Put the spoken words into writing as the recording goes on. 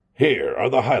Here are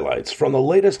the highlights from the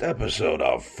latest episode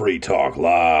of Free Talk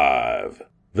Live.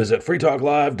 Visit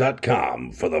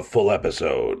freetalklive.com for the full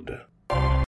episode.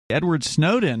 Edward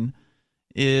Snowden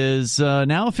is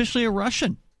now officially a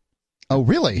Russian. Oh,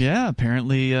 really? Yeah,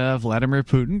 apparently Vladimir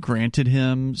Putin granted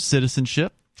him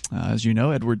citizenship. As you know,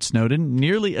 Edward Snowden,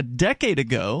 nearly a decade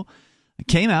ago,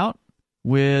 came out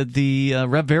with the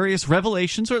various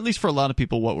revelations, or at least for a lot of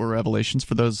people, what were revelations.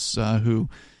 For those who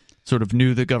sort of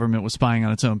knew the government was spying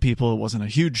on its own people, it wasn't a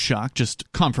huge shock,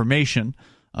 just confirmation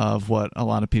of what a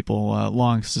lot of people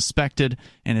long suspected.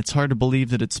 And it's hard to believe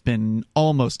that it's been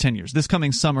almost 10 years. This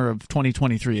coming summer of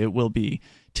 2023, it will be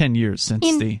 10 years since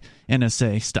the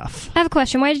NSA stuff. I have a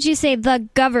question. Why did you say the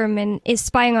government is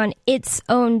spying on its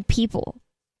own people?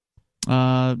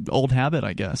 Old habit,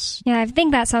 I guess. Yeah, I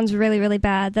think that sounds really, really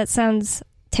bad. That sounds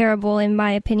terrible, in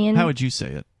my opinion. How would you say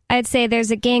it? I'd say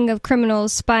there's a gang of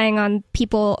criminals spying on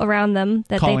people around them.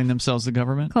 Calling themselves the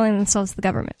government? Calling themselves the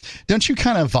government. Don't you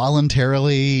kind of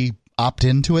voluntarily opt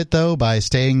into it, though, by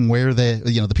staying where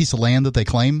the piece of land that they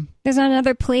claim? There's not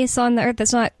another place on the earth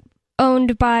that's not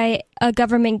owned by a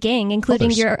government gang,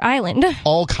 including your island.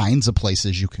 All kinds of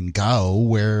places you can go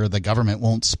where the government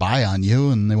won't spy on you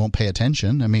and they won't pay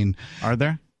attention. I mean, are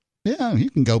there? Yeah, you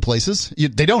can go places.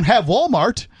 They don't have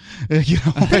Walmart.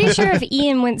 Pretty sure if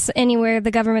Ian went anywhere,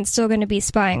 the government's still going to be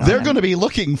spying on him. They're going to be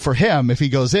looking for him if he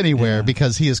goes anywhere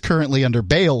because he is currently under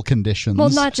bail conditions.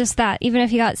 Well, not just that. Even if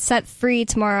he got set free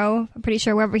tomorrow, I'm pretty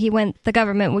sure wherever he went, the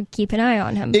government would keep an eye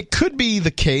on him. It could be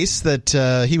the case that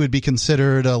he would be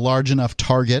considered a large enough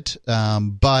target,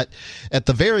 but at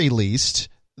the very least,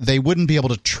 they wouldn't be able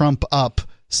to trump up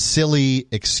silly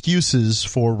excuses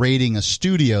for raiding a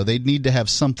studio. They'd need to have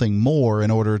something more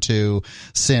in order to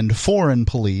send foreign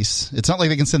police. It's not like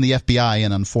they can send the FBI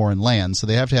in on foreign land, so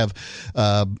they have to have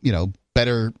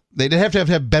better. They'd have to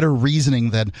have better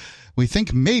reasoning than we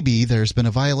think maybe there's been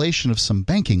a violation of some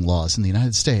banking laws in the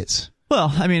United States.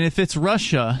 Well, I mean, if it's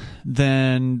Russia,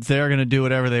 then they're going to do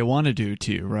whatever they want to do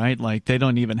to you, right? Like, they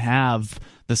don't even have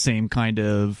the same kind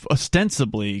of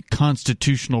ostensibly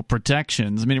constitutional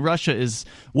protections. I mean, Russia is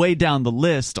way down the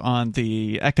list on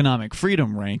the economic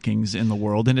freedom rankings in the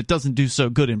world, and it doesn't do so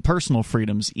good in personal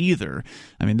freedoms either.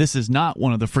 I mean, this is not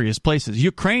one of the freest places.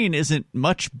 Ukraine isn't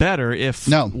much better, if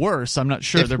worse. I'm not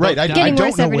sure. I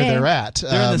don't know where they're at.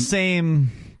 They're in the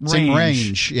same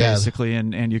range, basically,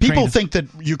 and Ukraine. People think that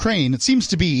Ukraine. It seems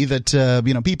to be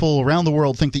that people around the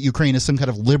world think that Ukraine is some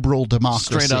kind of liberal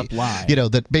democracy. Straight up lie.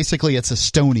 That basically it's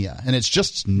Estonia, and it's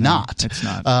just not. It's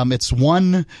not. It's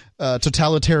one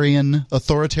totalitarian,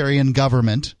 authoritarian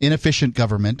government, inefficient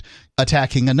government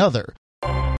attacking another.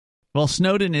 Well,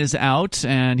 Snowden is out,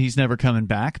 and he's never coming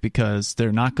back because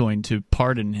they're not going to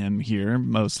pardon him here,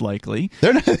 most likely.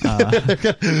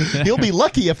 He'll be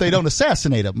lucky if they don't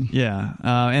assassinate him. Yeah,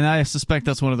 and I suspect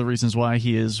that's one of the reasons why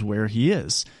he is where he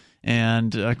is.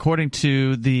 And according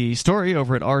to the story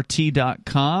over at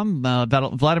RT.com,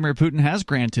 Vladimir Putin has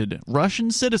granted Russian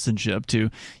citizenship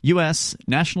to U.S.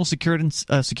 National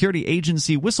Security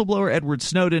Agency whistleblower Edward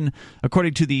Snowden,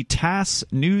 according to the TASS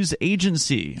news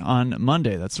agency on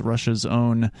Monday. That's Russia's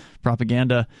own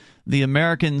propaganda. The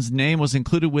American's name was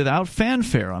included without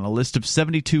fanfare on a list of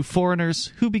 72 foreigners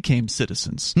who became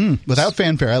citizens. Without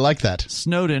fanfare, I like that.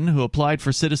 Snowden, who applied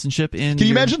for citizenship in... Can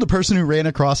you imagine the person who ran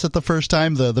across it the first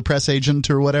time, the press agent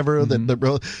or whatever?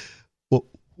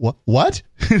 What?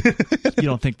 You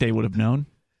don't think they would have known?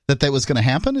 That was going to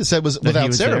happen? It said it was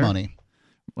without ceremony. There?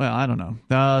 Well, I don't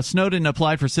know. Snowden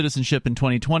applied for citizenship in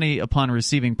 2020 upon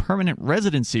receiving permanent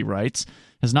residency rights.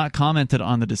 Has not commented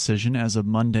on the decision as of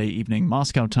Monday evening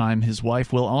Moscow time. His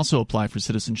wife will also apply for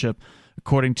citizenship.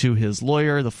 According to his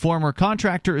lawyer, the former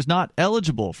contractor is not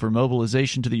eligible for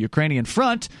mobilization to the Ukrainian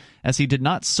front as he did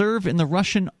not serve in the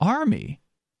Russian army.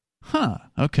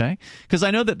 Okay. Because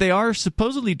I know that they are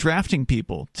supposedly drafting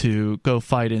people to go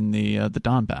fight in the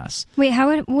Donbass. Wait,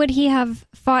 how would he have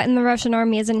fought in the Russian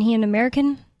army? Isn't he an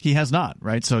American? He has not,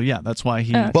 right? So, yeah, that's why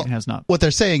he has not. What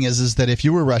they're saying is that if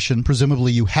you were Russian,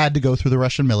 presumably you had to go through the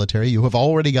Russian military. You have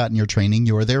already gotten your training.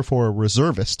 You are therefore a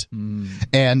reservist.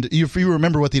 And if you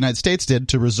remember what the United States did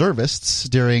to reservists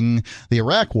during the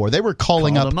Iraq War, they were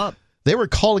calling up. They were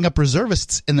calling up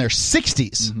reservists in their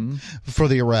 60s for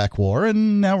the Iraq War,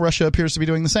 and now Russia appears to be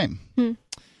doing the same.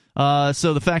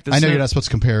 So the fact that I know you're not supposed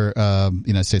to compare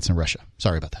United States and Russia.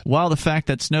 Sorry about that. While the fact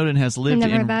that Snowden has lived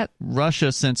Never in heard that.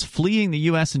 Russia since fleeing the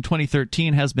U.S. in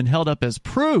 2013 has been held up as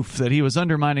proof that he was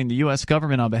undermining the U.S.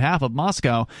 government on behalf of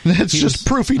Moscow. That's just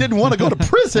proof he didn't want to go to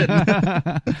prison.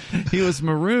 He was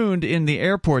marooned in the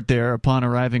airport there upon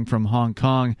arriving from Hong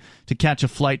Kong to catch a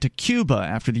flight to Cuba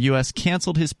after the U.S.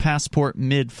 canceled his passport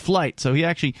mid-flight. So he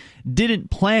actually didn't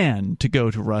plan to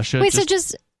go to Russia. Wait, so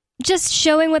just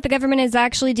showing what the government is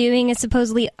actually doing is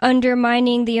supposedly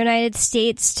undermining the United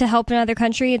States to help another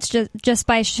country. It's just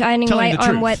by shining Telling light the on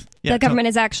truth. what Yeah, the government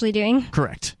is actually doing.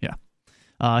 Correct, yeah.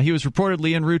 He was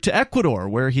reportedly en route to Ecuador,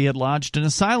 where he had lodged an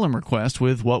asylum request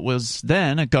with what was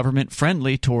then a government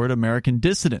friendly toward American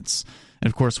dissidents. And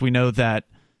of course, we know that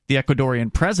the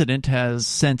Ecuadorian president has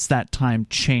since that time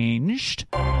changed.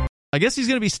 I guess he's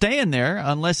going to be staying there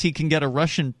unless he can get a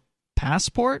Russian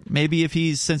passport. Maybe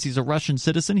since he's a Russian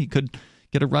citizen, he could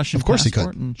get a Russian passport. Of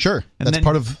course he could. Sure. That's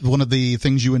part of one of the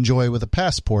things you enjoy with a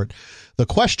passport. The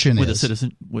question is...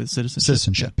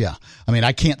 Citizenship, yeah. I mean,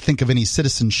 I can't think of any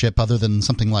citizenship other than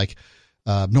something like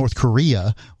North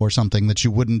Korea or something that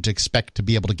you wouldn't expect to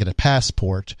be able to get a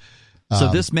passport. So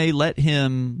this may let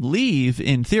him leave,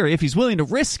 in theory, if he's willing to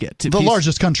risk it. The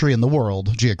largest country in the world,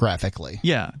 geographically.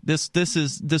 Yeah, this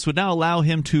would now allow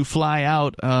him to fly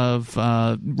out of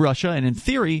Russia and, in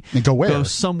theory, and go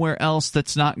somewhere else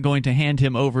that's not going to hand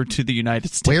him over to the United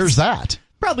States. Where's that?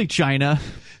 Probably China.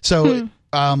 So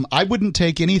I wouldn't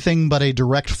take anything but a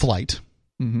direct flight.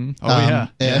 Mm-hmm. Oh,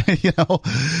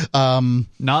 yeah.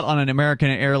 Not on an American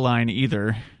airline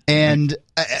either. And,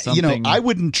 I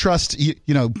wouldn't trust, you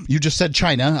just said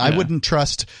China. Yeah. I wouldn't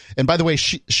trust. And by the way,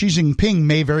 Xi Jinping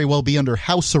may very well be under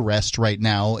house arrest right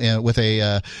now with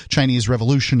a Chinese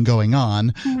revolution going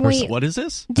on. Wait, what is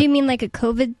this? Do you mean like a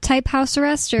COVID type house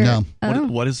arrest? Or? No.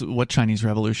 What Chinese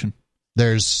revolution?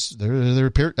 There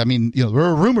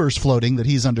are rumors floating that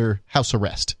he's under house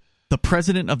arrest. The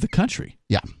president of the country?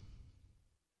 Yeah.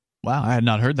 Wow, I had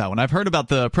not heard that one. I've heard about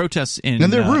the protests in...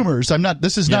 And they're rumors.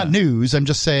 This is not news. I'm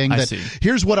just saying that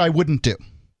here's what I wouldn't do.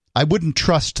 I wouldn't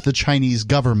trust the Chinese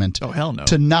government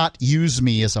to not use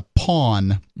me as a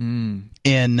pawn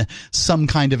in some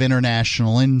kind of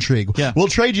international intrigue. Yeah. We'll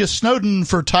trade you Snowden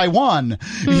for Taiwan.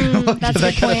 That's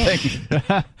that kind of thing.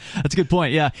 That's a good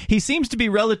point, yeah. He seems to be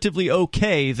relatively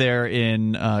okay there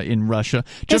in Russia.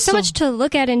 There's so much to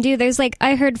look at and do. There's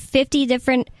I heard 50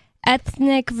 different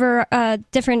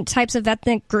different types of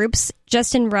ethnic groups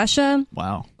just in Russia.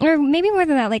 Wow. Or maybe more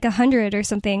than that, 100 or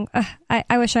something.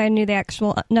 I wish I knew the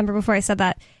actual number before I said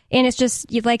that. And it's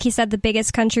just, like he said, the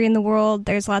biggest country in the world.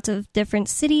 There's lots of different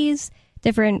cities,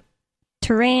 different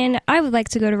terrain. I would like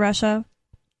to go to Russia.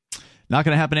 Not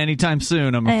going to happen anytime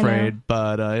soon, I'm afraid.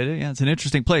 But it's an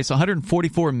interesting place.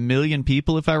 144 million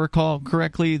people, if I recall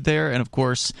correctly, there. And of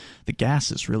course, the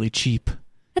gas is really cheap.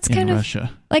 That's in kind of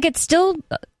Russia. It's still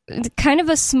kind of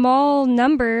a small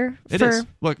number for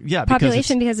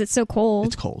population because it's so cold.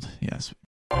 It's cold, yes.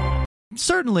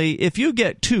 Certainly, if you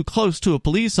get too close to a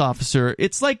police officer,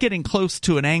 it's like getting close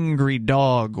to an angry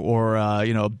dog or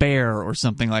a bear or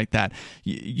something like that.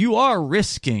 You are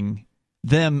risking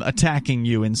them attacking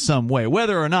you in some way,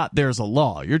 whether or not there's a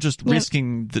law. You're just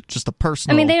risking just a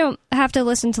personal... I mean, they don't have to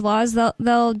listen to laws.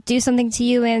 They'll do something to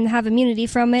you and have immunity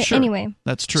from it anyway.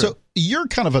 That's true. So you're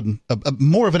kind of a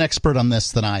more of an expert on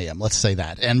this than I am, let's say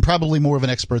that, and probably more of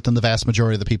an expert than the vast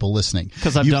majority of the people listening.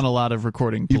 Because I've done a lot of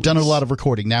recording. You've done a lot of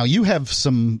recording. Now, you have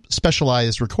some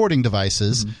specialized recording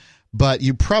devices, but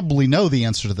you probably know the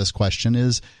answer to this question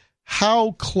is...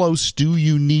 How close do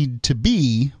you need to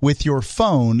be with your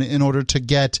phone in order to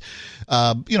get,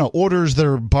 orders that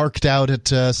are barked out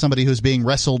at somebody who's being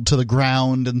wrestled to the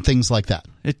ground and things like that?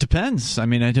 It depends. I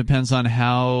mean, it depends on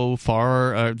how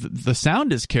far the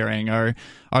sound is carrying. Are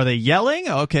they yelling?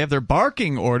 Okay, if they're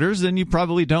barking orders, then you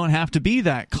probably don't have to be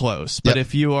that close. But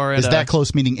if you are at that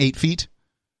close meaning 8 feet?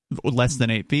 Less than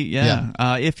 8 feet, yeah.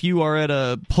 If you are at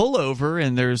a pullover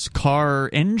and there's car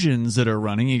engines that are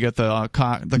running, you got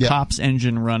the cop's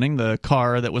engine running, the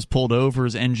car that was pulled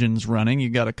over's engine's running, you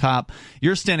got a cop,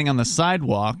 you're standing on the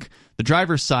sidewalk, the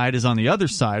driver's side is on the other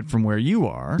side from where you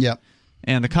are. Yep.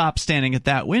 And the cop standing at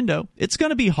that window, it's going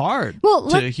to be hard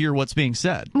to hear what's being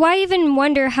said. Why even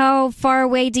wonder how far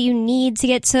away do you need to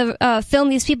get to film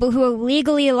these people who are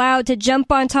legally allowed to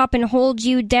jump on top and hold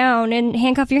you down and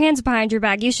handcuff your hands behind your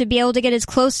back? You should be able to get as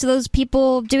close to those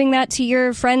people doing that to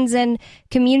your friends and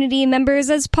community members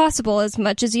as possible, as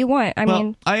much as you want. I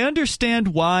mean, I understand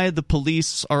why the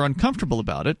police are uncomfortable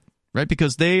about it, right?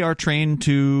 Because they are trained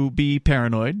to be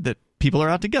paranoid that people are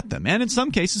out to get them. And in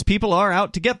some cases, people are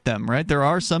out to get them, right? There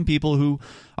are some people who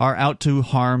are out to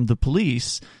harm the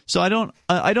police. So I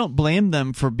don't blame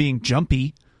them for being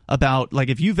jumpy about, like,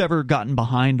 if you've ever gotten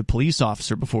behind a police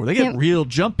officer before, they get real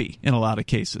jumpy in a lot of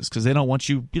cases because they don't want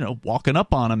you, walking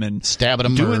up on them and stabbing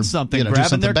them, doing or, something, do grabbing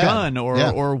something their bad. gun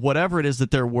or whatever it is that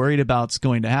they're worried about is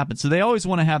going to happen. So they always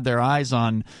want to have their eyes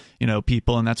on,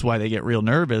 people, and that's why they get real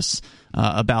nervous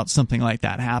about something like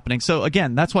that happening. So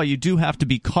again, that's why you do have to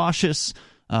be cautious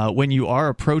when you are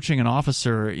approaching an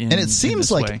officer. And it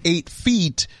seems like 8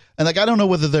 feet. And I don't know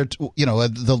whether they're,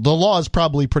 the law is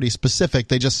probably pretty specific.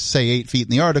 They just say 8 feet in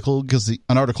the article because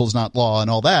an article is not law and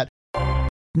all that.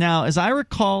 Now, as I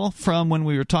recall from when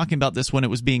we were talking about this when it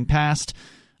was being passed,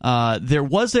 there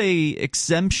was a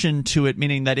exemption to it,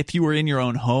 meaning that if you were in your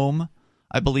own home,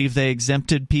 I believe they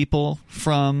exempted people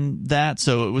from that.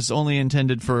 So it was only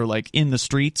intended for like in the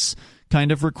streets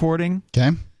kind of recording.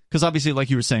 Okay. Because obviously, like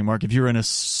you were saying, Mark, if you're in a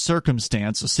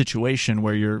situation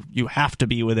where you have to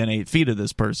be within 8 feet of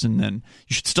this person, then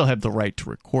you should still have the right to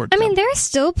record them. I mean, there are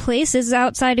still places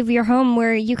outside of your home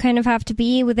where you kind of have to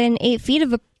be within 8 feet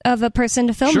of a person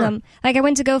to film them. Like, I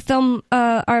went to go film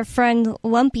our friend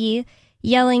Lumpy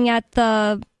yelling at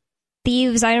the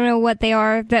thieves, I don't know what they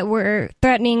are, that were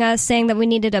threatening us, saying that we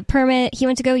needed a permit. He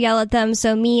went to go yell at them,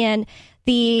 so me and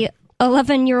the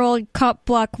 11-year-old cop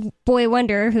block boy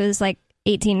wonder, who's like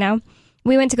 18 now,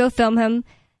 we went to go film him,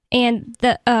 and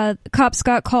the cops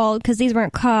got called because these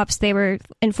weren't cops, they were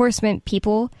enforcement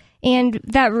people, and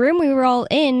that room we were all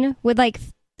in with, like,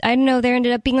 I don't know, there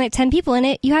ended up being like 10 people in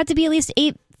it. You had to be at least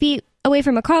 8 feet away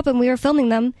from a cop, and we were filming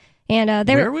them. And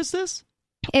where was this?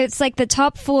 It's like the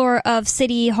top floor of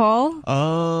City Hall.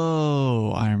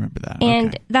 Oh, I remember that.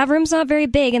 And that room's not very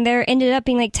big, and there ended up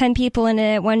being like 10 people in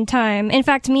it at one time. In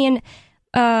fact, me and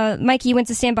Mikey went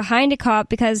to stand behind a cop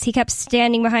because he kept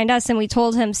standing behind us, and we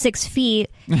told him 6 feet.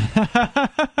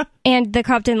 And the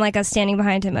cop didn't like us standing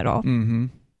behind him at all. Mm-hmm.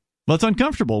 Well, it's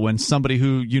uncomfortable when somebody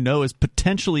who is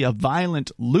potentially a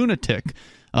violent lunatic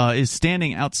is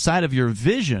standing outside of your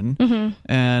vision,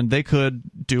 and they could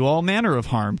do all manner of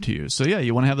harm to you. So, yeah,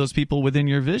 you want to have those people within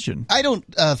your vision. I don't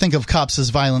think of cops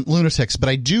as violent lunatics, but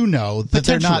I do know that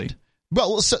they're not.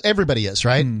 Well, so everybody is,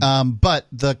 right? But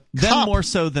the cop more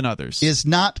so than others is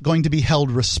not going to be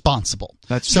held responsible.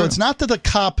 That's so true. It's not that the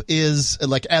cop is,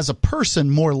 like, as a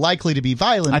person, more likely to be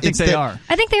violent. I think they are.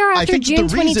 I think they are after June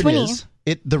 2020.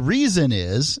 The reason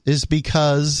is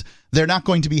because they're not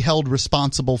going to be held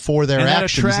responsible for their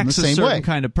actions in the same way. And that attracts a certain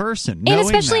kind of person. And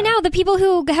especially now, the people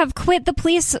who have quit the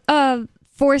police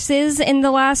forces in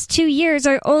the last 2 years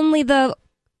are only the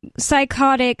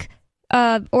psychotic,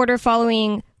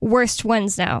 order-following worst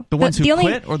ones now. The ones who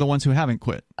quit or the ones who haven't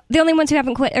quit? The only ones who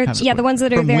haven't quit. The ones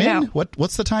that are From there when? now.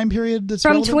 What's the time period that's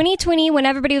From relevant? 2020, when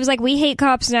everybody was like, we hate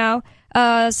cops now,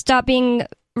 stop being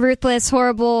ruthless,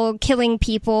 horrible, killing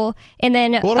people, and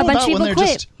then a bunch of people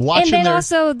quit. And then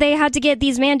also they had to get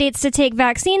these mandates to take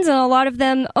vaccines, and a lot of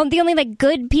them, the only like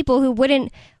good people who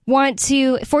wouldn't want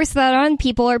to force that on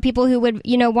people are people who would,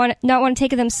 not want to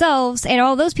take it themselves, and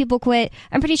all those people quit.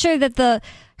 I'm pretty sure that the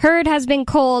herd has been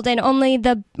culled, and only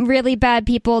the really bad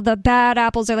people, the bad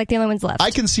apples, are like the only ones left.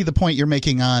 I can see the point you're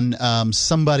making on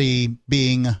somebody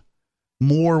being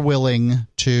more willing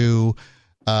to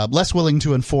less willing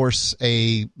to enforce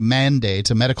a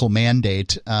medical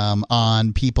mandate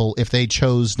on people if they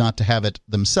chose not to have it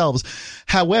themselves.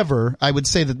 However, I would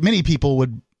say that many people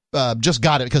would just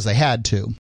got it because they had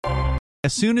to.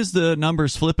 As soon as the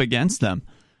numbers flip against them,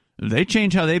 they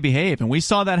change how they behave. And we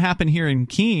saw that happen here in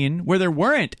Keene, where there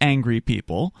weren't angry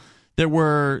people. There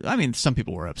were, some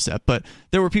people were upset, but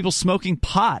there were people smoking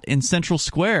pot in Central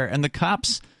Square, and the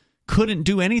cops couldn't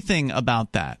do anything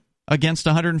about that against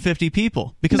 150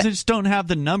 people because they just don't have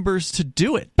the numbers to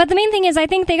do it. But the main thing is, I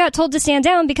think they got told to stand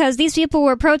down because these people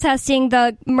were protesting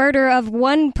the murder of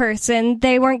one person.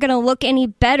 They weren't going to look any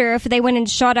better if they went and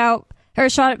shot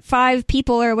 5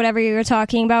 people or whatever you were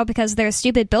talking about because their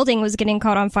stupid building was getting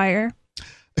caught on fire.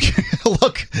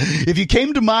 Look, if you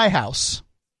came to my house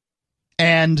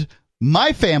and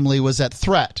my family was at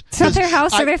threat. It's not their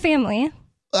house or their family.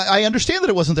 I understand that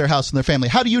it wasn't their house and their family.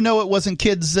 How do you know it wasn't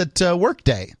kids at work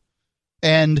day?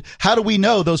 And how do we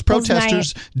know those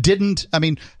protesters didn't?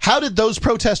 How did those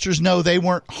protesters know they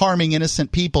weren't harming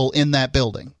innocent people in that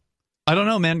building? I don't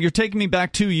know, man. You're taking me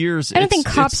back 2 years. I don't think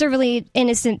cops are really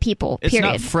innocent people, It's period.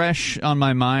 not fresh on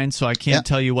my mind, so I can't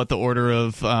tell you what the order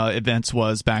of events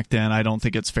was back then. I don't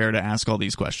think it's fair to ask all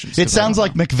these questions. It sounds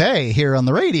like McVeigh here on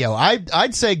the radio.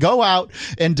 I'd say go out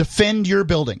and defend your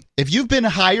building. If you've been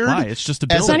hired... Why? It's just a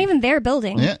building. It's not even their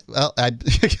building. Yeah, well,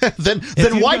 then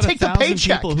why take the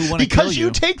paycheck? Because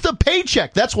you take the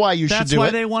paycheck. That's why you should do it. That's why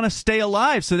they want to stay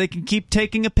alive, so they can keep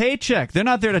taking a paycheck. They're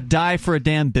not there to die for a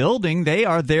damn building. They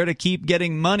are there to keep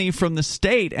getting money from the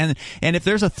state. And if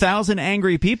there's 1,000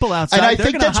 angry people outside,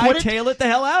 they're going to hightail it the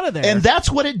hell out of there. And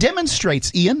that's what it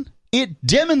demonstrates, Ian. It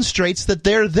demonstrates that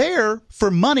they're there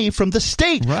for money from the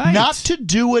state, not to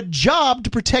do a job to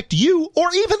protect you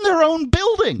or even their own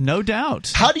building. No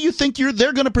doubt. How do you think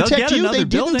they're going to protect you? They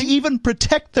didn't even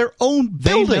protect their own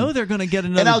building. They know they're going to get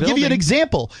another building. And I'll give you an building.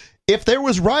 example. If there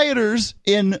was rioters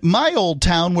in my old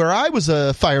town where I was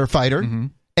a firefighter,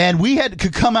 and we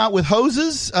could come out with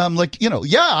hoses,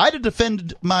 I'd have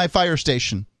defended my fire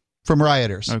station from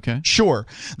rioters. Okay. Sure.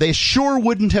 They sure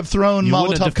wouldn't have thrown you Molotov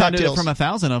wouldn't have defended cocktails. It from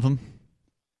 1,000 of them.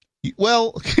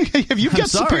 Well, if you've got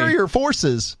superior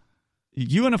forces.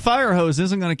 You and a fire hose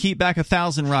isn't going to keep back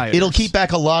 1,000 rioters. It'll keep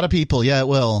back a lot of people. Yeah, it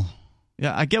will.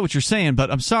 Yeah, I get what you're saying,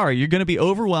 but I'm sorry. You're going to be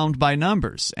overwhelmed by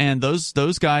numbers. And those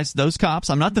guys, those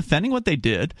cops, I'm not defending what they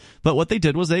did, but what they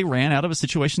did was they ran out of a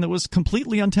situation that was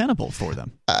completely untenable for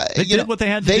them. They did what they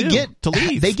had to do to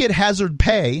leave. They get hazard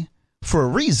pay for a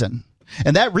reason.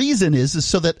 And that reason is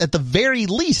so that at the very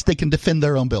least they can defend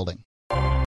their own building.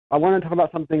 I want to talk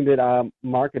about something that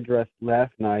Mark addressed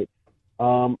last night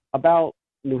about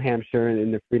New Hampshire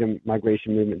and the freedom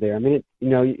migration movement there. I mean,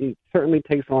 it certainly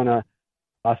takes on a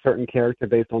certain character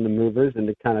based on the movers and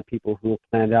the kind of people who have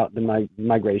planned out the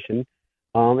migration.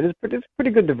 It's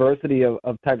pretty good diversity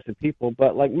of types of people.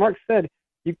 But like Mark said,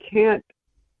 you can't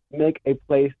make a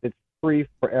place that's free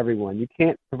for everyone. You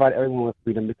can't provide everyone with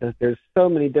freedom because there's so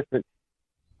many different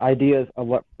ideas of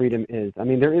what freedom is. I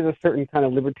mean, there is a certain kind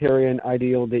of libertarian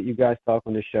ideal that you guys talk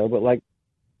on the show, but like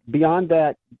beyond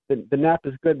that, the NAP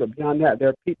is good, but beyond that,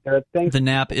 there are things. The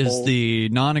NAP is the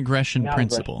non-aggression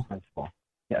principle.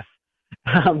 Yes,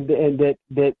 and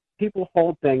that people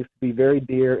hold things to be very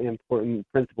dear and important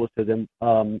principles to them,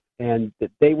 and that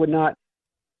they would not,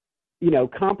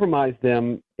 compromise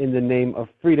them in the name of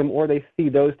freedom, or they see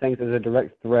those things as a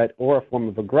direct threat or a form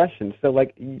of aggression. So,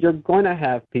 like, you're going to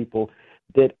have people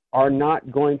that are not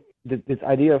going. This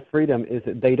idea of freedom is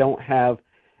that they don't have,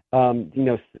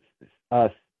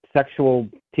 sexual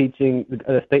teaching,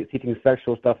 the state teaching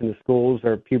sexual stuff in the schools,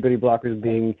 or puberty blockers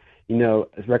being,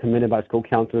 as recommended by school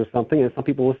counselors or something. And some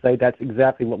people will say that's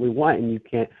exactly what we want, and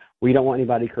we don't want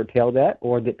anybody to curtail that,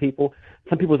 or that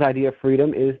some people's idea of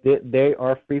freedom is that they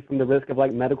are free from the risk of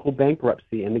like medical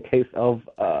bankruptcy in the case of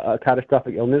a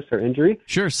catastrophic illness or injury.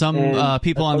 Sure, some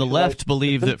people on the left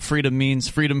believe that freedom means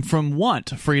freedom from want,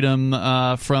 freedom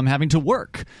from having to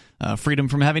work, freedom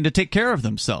from having to take care of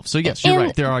themselves. So yes, you're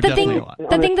right. There are definitely a lot.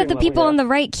 The thing that the people on the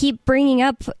right keep bringing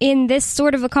up in this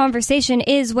sort of a conversation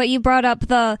is what you brought up,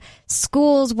 the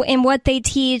schools and what they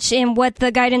teach and what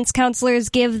the guidance counselors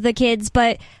give the kids.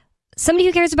 But somebody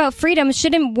who cares about freedom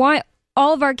shouldn't want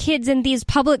all of our kids in these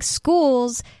public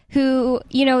schools who,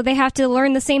 they have to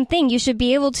learn the same thing. You should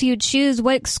be able to choose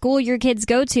what school your kids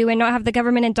go to and not have the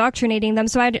government indoctrinating them.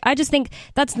 So I just think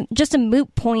that's just a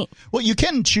moot point. Well, you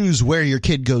can choose where your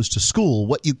kid goes to school.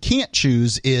 What you can't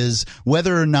choose is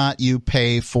whether or not you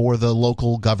pay for the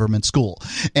local government school.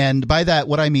 And by that,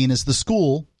 what I mean is the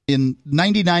school, in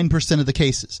 99% of the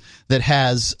cases, that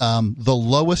has the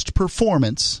lowest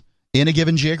performance in a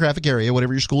given geographic area,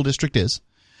 whatever your school district is,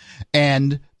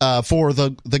 and for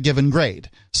the given grade.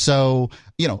 So,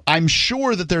 I'm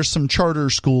sure that there's some charter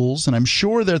schools, and I'm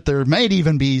sure that there might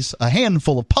even be a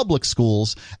handful of public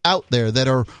schools out there that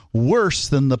are worse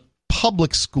than the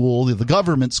public school, the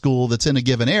government school that's in a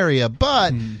given area,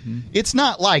 but it's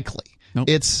not likely. Nope.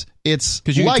 It's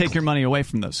because you can take your money away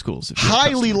from those schools.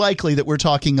 Highly likely that we're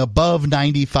talking above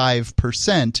 95%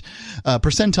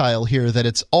 percentile here, that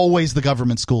it's always the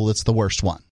government school that's the worst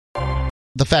one.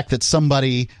 The fact that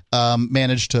somebody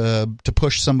managed to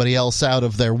push somebody else out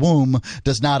of their womb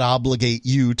does not obligate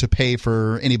you to pay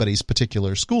for anybody's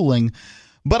particular schooling.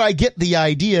 But I get the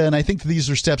idea, and I think these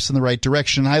are steps in the right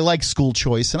direction. I like school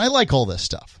choice, and I like all this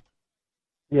stuff.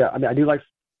 Yeah, I mean, I do like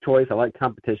choice. I like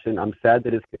competition. I'm sad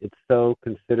that it's so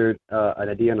considered an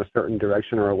idea in a certain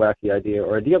direction, or a wacky idea,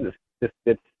 or idea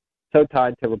that's so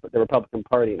tied to the Republican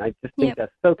Party. And I just think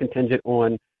that's so contingent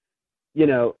on,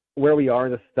 where we are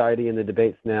in the society and the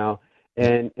debates now,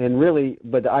 and really,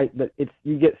 but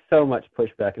you get so much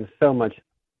pushback and so much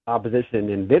opposition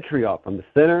and vitriol from the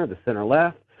center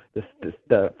left,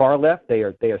 the far left, they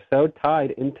are so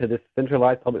tied into this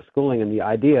centralized public schooling and the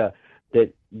idea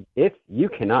that if you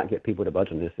cannot get people to budge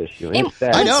on this issue, and it's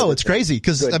sad. I know it's crazy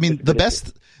because I mean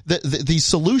the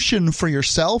solution for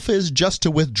yourself is just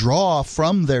to withdraw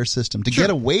from their system, to get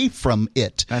away from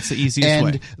it. That's the easiest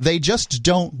way. And they just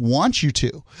don't want you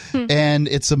to. And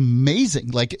it's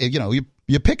amazing. Like, you know,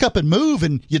 you pick up and move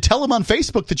and you tell them on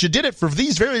Facebook that you did it for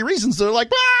these very reasons. They're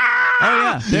like, ah! Oh,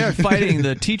 yeah. They're fighting.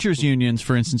 The teachers' unions,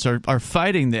 for instance, are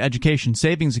fighting the education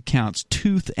savings accounts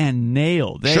tooth and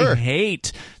nail. They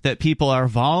hate that people are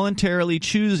voluntarily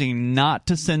choosing not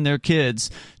to send their kids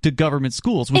to government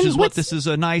schools, which is what this is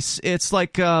a nice, it's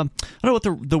like, I don't know what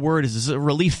the word is. It's a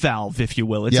relief valve, if you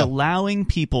will. It's allowing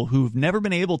people who've never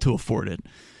been able to afford it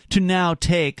to now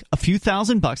take a few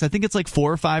 $1,000s. I think it's like $4,000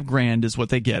 or $5,000 is what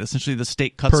they get. Essentially, the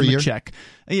state cuts them a check,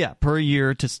 per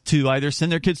year to either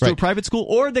send their kids to a private school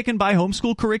or they can buy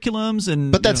homeschool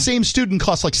curriculums. But that same student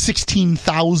costs like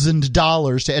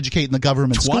 $16,000 to educate in the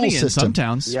government school system. In some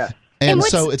towns. Yeah. And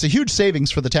so it's a huge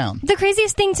savings for the town. The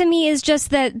craziest thing to me is just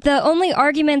that the only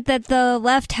argument that the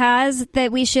left has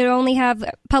that we should only have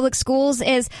public schools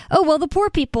is, oh, well, the poor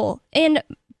people. And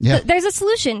there's a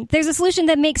solution. There's a solution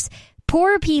that makes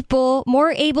poor people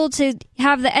more able to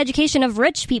have the education of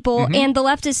rich people, and the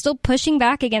left is still pushing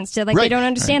back against it. Like, they don't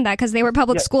understand that because they were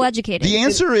public school educated. The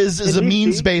answer is a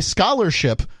means-based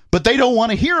scholarship, but they don't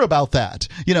want to hear about that.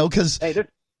 You know, because... Go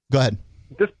ahead.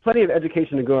 There's plenty of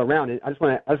education to go around. And I just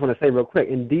want to say real quick,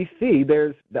 in D.C.,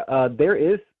 there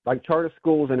is like charter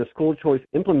schools and a school choice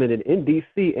implemented in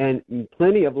D.C., and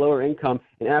plenty of lower-income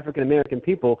and African-American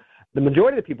people. The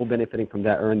majority of the people benefiting from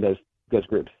that are in those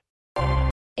groups.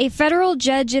 A federal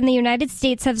judge in the United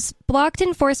States has blocked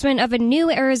enforcement of a new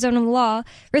Arizona law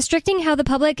restricting how the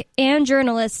public and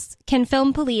journalists can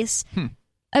film police,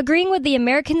 agreeing with the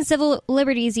American Civil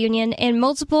Liberties Union and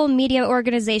multiple media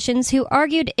organizations who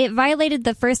argued it violated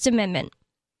the First Amendment.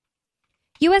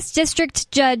 U.S. District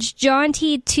Judge John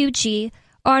T. Tucci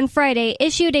on Friday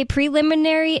issued a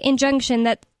preliminary injunction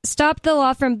that stopped the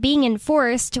law from being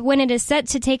enforced when it is set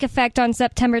to take effect on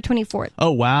September 24th.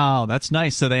 Oh, wow. That's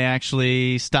nice. So they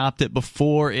actually stopped it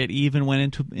before it even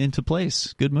went into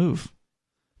place. Good move.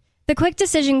 The quick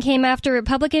decision came after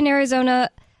Republican Arizona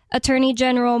Attorney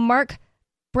General Mark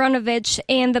Brnovich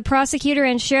and the prosecutor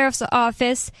and sheriff's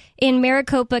office in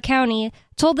Maricopa County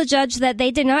told the judge that they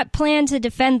did not plan to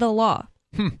defend the law.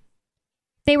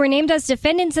 They were named as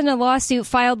defendants in a lawsuit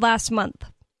filed last month.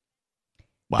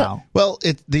 Wow. Well,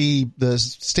 the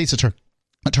state's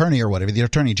attorney or whatever, the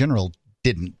attorney general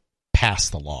didn't pass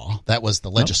the law. That was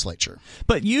the legislature.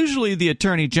 But usually the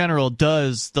attorney general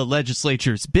does the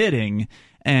legislature's bidding,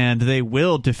 and they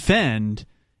will defend.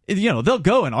 You know, they'll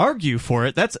go and argue for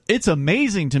it. It's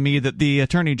amazing to me that the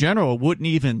attorney general wouldn't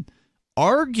even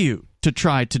argue to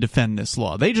try to defend this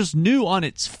law. They just knew on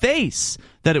its face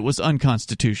that it was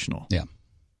unconstitutional. Yeah.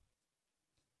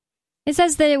 It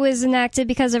says that it was enacted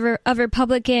because of a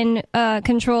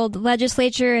Republican-controlled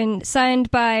legislature and signed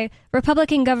by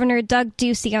Republican Governor Doug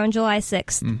Ducey on July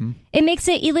 6th. It makes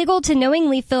it illegal to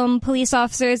knowingly film police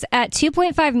officers at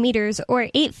 2.5 meters or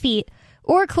 8 feet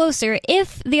or closer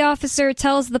if the officer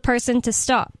tells the person to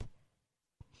stop.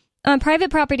 On private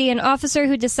property, an officer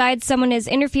who decides someone is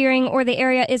interfering or the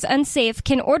area is unsafe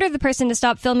can order the person to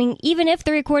stop filming even if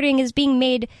the recording is being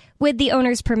made with the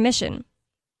owner's permission.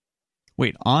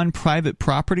 Wait, on private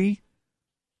property,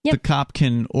 the cop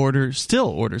can still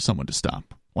order someone to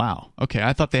stop. Wow. Okay,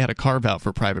 I thought they had a carve-out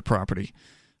for private property.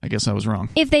 I guess I was wrong.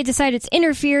 If they decide it's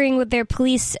interfering with their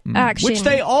police action. Which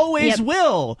they always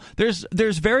will. There's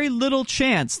very little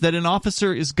chance that an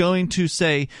officer is going to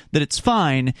say that it's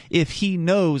fine if he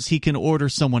knows he can order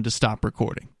someone to stop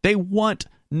recording. They want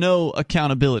no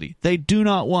accountability. They do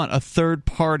not want a third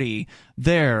party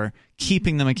there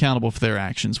keeping them accountable for their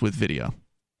actions with video.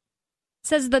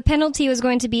 Says the penalty was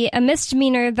going to be a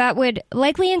misdemeanor that would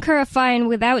likely incur a fine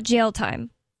without jail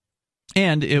time.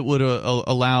 And it would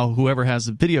allow whoever has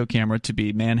a video camera to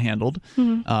be manhandled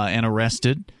and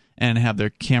arrested and have their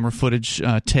camera footage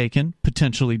taken,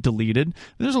 potentially deleted.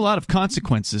 There's a lot of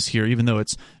consequences here, even though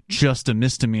it's just a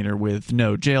misdemeanor with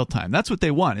no jail time. That's what they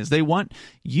want, is they want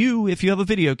you, if you have a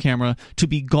video camera, to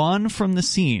be gone from the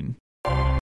scene.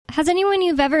 Has anyone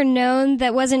you've ever known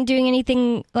that wasn't doing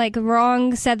anything like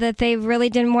wrong said that they really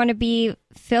didn't want to be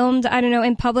filmed, I don't know,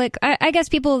 in public? I guess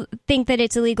people think that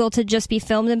it's illegal to just be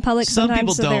filmed in public sometimes. Some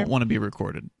people so don't want to be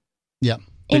recorded. Yeah.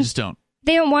 They just don't.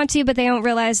 They don't want to, but they don't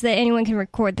realize that anyone can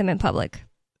record them in public.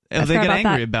 They get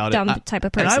angry about dumb it. Type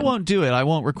of person. And I won't do it. I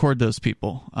won't record those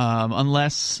people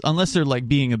unless they're like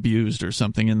being abused or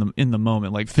something in the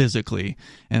moment, like physically,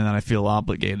 and then I feel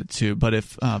obligated to. But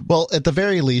if well, at the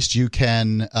very least, you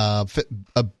can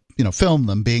film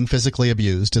them being physically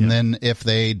abused, and then if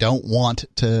they don't want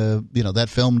to, that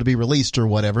film to be released or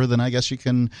whatever, then I guess you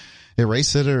can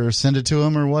erase it or send it to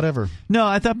them or whatever.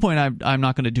 No, at that point, I'm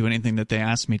not going to do anything that they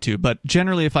ask me to. But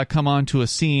generally, if I come onto a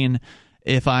scene,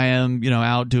 if I am,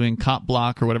 out doing cop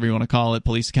block or whatever you want to call it,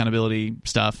 police accountability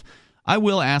stuff, I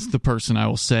will ask the person. I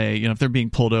will say, if they're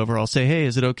being pulled over, I'll say, hey,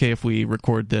 is it okay if we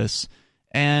record this?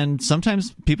 And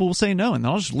sometimes people will say no, and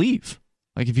then I'll just leave.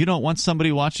 Like, if you don't want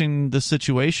somebody watching the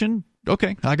situation,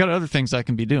 okay, I got other things I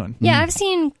can be doing. Yeah, I've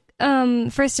seen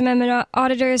First Amendment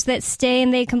auditors that stay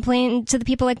and they complain to the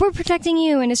people like, we're protecting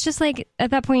you. And it's just like,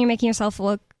 at that point, you're making yourself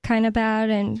look kind of bad.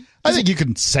 And I think you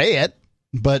can say it,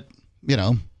 but,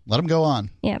 let them go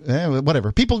on. Yeah.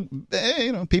 Whatever. People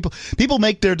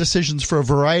make their decisions for a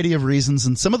variety of reasons,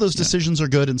 and some of those decisions are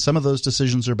good and some of those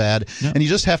decisions are bad. Yeah. And you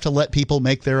just have to let people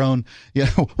make their own,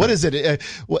 what is it?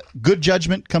 Good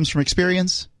judgment comes from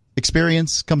experience.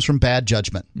 Experience comes from bad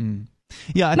judgment. Mm.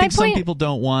 Yeah, I think some people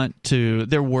don't want to.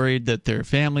 They're worried that their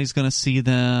family's going to see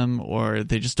them, or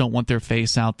they just don't want their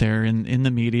face out there in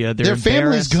the media. Their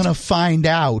family's going to find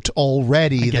out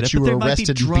already that you were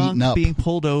arrested and beaten up, being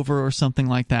pulled over, or something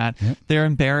like that. Yep. They're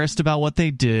embarrassed about what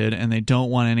they did, and they don't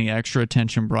want any extra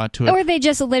attention brought to it. Or they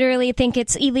just literally think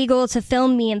it's illegal to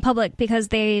film me in public because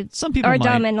they are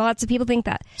dumb, and lots of people think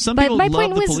that. Some people love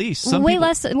the police.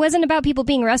 It wasn't about people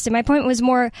being arrested. My point was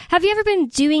more, have you ever been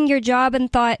doing your job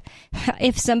and thought,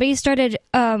 if somebody started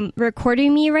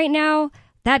recording me right now,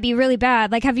 that'd be really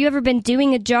bad. Like, have you ever been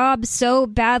doing a job so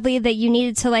badly that you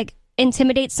needed to, like,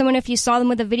 intimidate someone if you saw them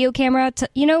with a video camera?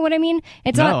 You know what I mean?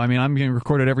 I'm getting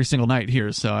recorded every single night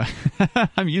here, so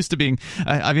I'm used to being...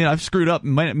 I've screwed up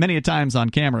many a times on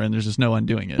camera, and there's just no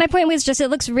undoing it. My point was just, it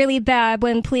looks really bad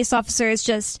when police officers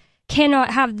just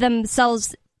cannot have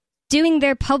themselves doing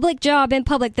their public job in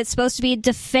public that's supposed to be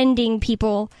defending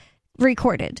people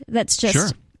recorded. That's just... Sure.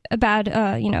 A bad,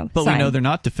 But sign. we know they're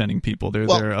not defending people.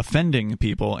 They're offending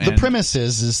people. And the premise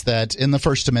is that in the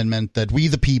First Amendment that we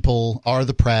the people are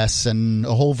the press and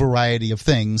a whole variety of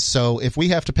things. So if we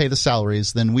have to pay the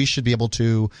salaries, then we should be able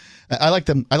to. I like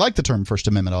the term First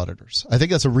Amendment auditors. I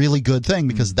think that's a really good thing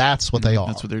because that's what they are.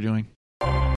 That's what they're doing.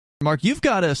 Mark, you've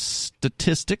got a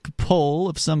statistic poll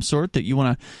of some sort that you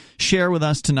want to share with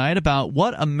us tonight about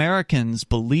what Americans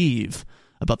believe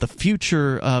about the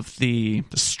future of the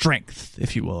strength,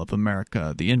 if you will, of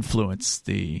America, the influence,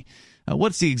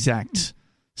 what's the exact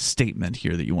statement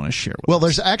here that you want to share with us? Well,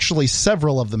 there's actually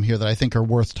several of them here that I think are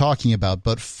worth talking about,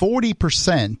 but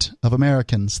 40% of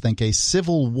Americans think a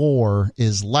civil war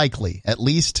is likely, at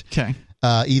least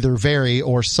either very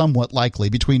or somewhat likely,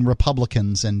 between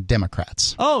Republicans and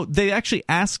Democrats. Oh, they actually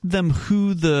asked them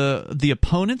who the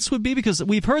opponents would be? Because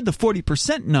we've heard the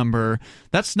 40% number.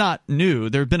 That's not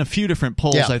new. There have been a few different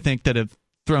polls, I think, that have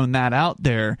thrown that out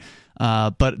there.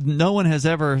 But no one has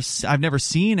I've never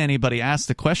seen anybody ask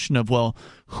the question of, well,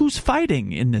 who's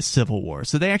fighting in this civil war?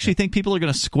 So they actually think people are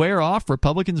going to square off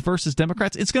Republicans versus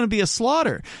Democrats. It's going to be a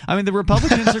slaughter. I mean, the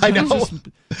Republicans are going to just...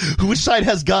 Which side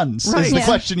has guns is the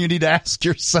question you need to ask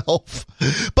yourself.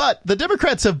 But the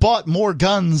Democrats have bought more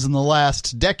guns in the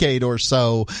last decade or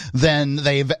so than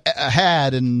they've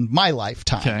had in my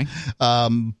lifetime. Okay.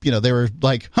 They were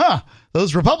like,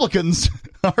 those Republicans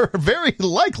are very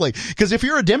likely. Because if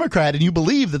you're a Democrat and you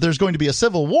believe that there's going to be a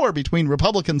civil war between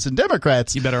Republicans and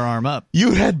Democrats, you better arm up.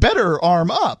 You had better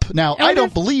arm up. Now, I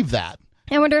don't believe that.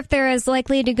 I wonder if they're as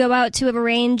likely to go out to a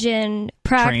range and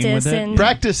practice.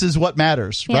 Practice is what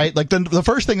matters, right? Like the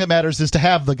first thing that matters is to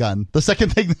have the gun. The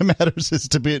second thing that matters is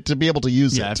to be able to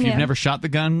use it. Yeah, if you've never shot the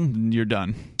gun, you're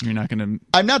done. You're not going to...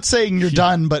 I'm not saying you're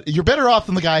done, but you're better off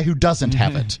than the guy who doesn't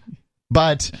have it.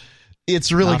 But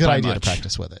it's a really good idea to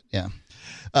practice with it. Yeah.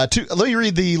 Let me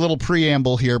read the little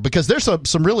preamble here because there's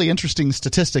some really interesting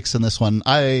statistics in this one.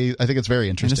 I think it's very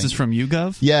interesting. And this is from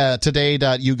YouGov? Yeah,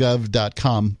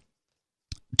 today.yougov.com.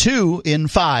 2 in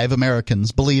 5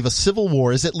 Americans believe a civil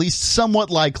war is at least somewhat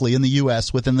likely in the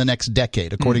U.S. within the next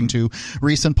decade, according to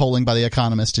recent polling by The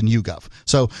Economist and YouGov.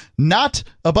 So not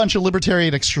a bunch of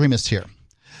libertarian extremists here.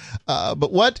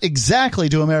 But what exactly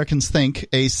do Americans think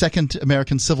a second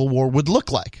American Civil War would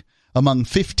look like? Among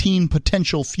 15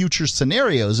 potential future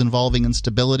scenarios involving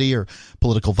instability or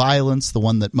political violence, the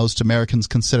one that most Americans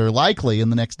consider likely in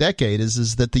the next decade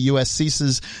is that the U.S.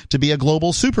 ceases to be a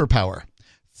global superpower.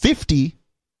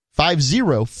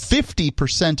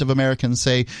 50% of Americans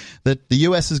say that the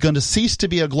U.S. is going to cease to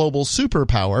be a global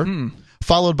superpower.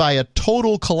 followed by a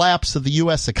total collapse of the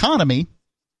U.S. economy.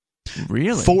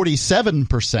 Really?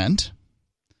 47%.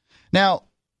 Now,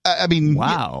 I mean,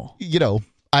 wow. You know,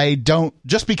 I don't,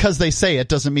 just because they say it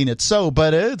doesn't mean it's so,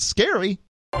 but it's scary.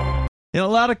 In a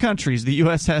lot of countries, the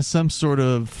U.S. has some sort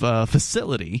of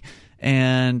facility.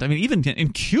 And, I mean, even in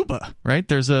Cuba, right?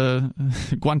 There's a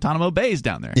Guantanamo Bay's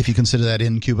down there. If you consider that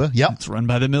in Cuba, yep. It's run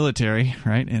by the military,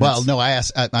 right? And well, no,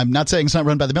 I'm not saying it's not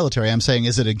run by the military. I'm saying,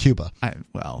 is it in Cuba?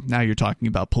 Well, now you're talking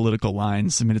about political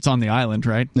lines. I mean, it's on the island,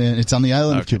 right? It's on the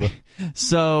island of Cuba.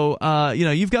 So,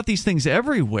 you've got these things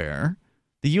everywhere.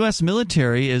 The U.S.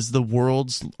 military is the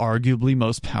world's arguably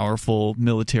most powerful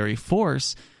military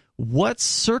force. What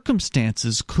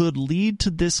circumstances could lead to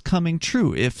this coming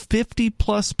true? If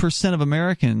 50+% of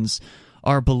Americans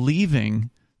are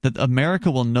believing that America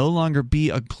will no longer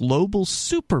be a global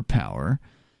superpower,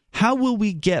 how will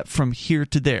we get from here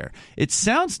to there? It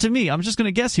sounds to me, I'm just going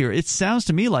to guess here, it sounds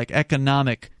to me like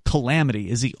economic calamity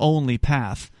is the only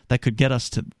path that could get us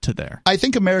to there. I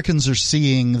think Americans are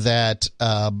seeing that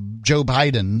Joe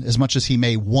Biden, as much as he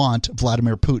may want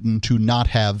Vladimir Putin to not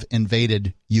have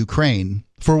invaded Ukraine,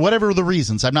 for whatever the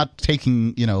reasons, I'm not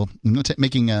taking, I'm not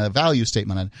making a value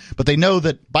statement on it, but they know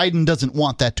that Biden doesn't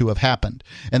want that to have happened.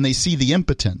 And they see the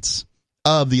impotence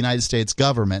of the United States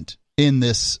government in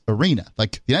this arena.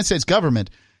 Like, the United States government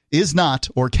is not,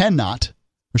 or cannot,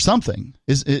 or something,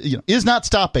 is not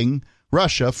stopping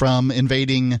Russia from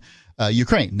invading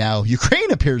Ukraine. Now, Ukraine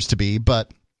appears to be,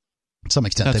 but to some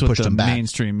extent they pushed them back. That's what the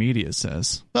mainstream media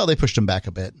says. Well, they pushed them back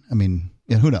a bit. I mean,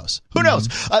 who knows? Who knows?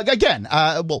 Again,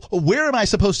 where am I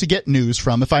supposed to get news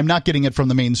from if I'm not getting it from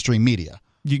the mainstream media?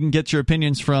 You can get your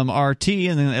opinions from RT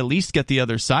and then at least get the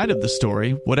other side of the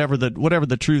story, whatever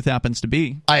the truth happens to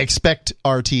be. I expect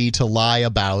RT to lie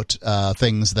about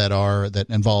things that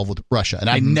involve with Russia, and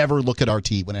I never look at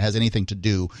RT when it has anything to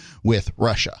do with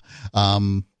Russia.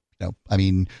 I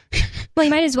mean, well,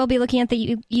 you might as well be looking at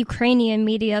the Ukrainian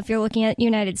media if you're looking at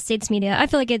United States media. I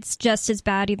feel like it's just as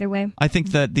bad either way. I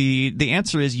think that the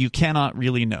answer is you cannot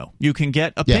really know. You can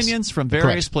get opinions from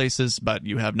various places, but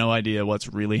you have no idea what's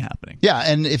really happening. Yeah,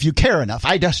 and if you care enough,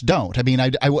 I just don't. I mean, I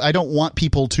don't want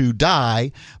people to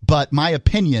die, but my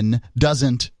opinion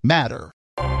doesn't matter.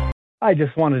 I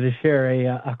just wanted to share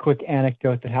a quick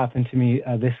anecdote that happened to me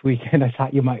this weekend. I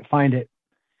thought you might find it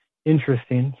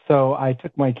interesting. So I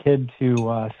took my kid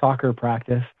to soccer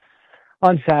practice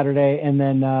on Saturday, and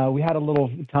then we had a little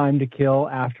time to kill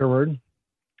afterward.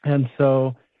 And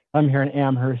so I'm here in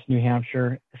Amherst, New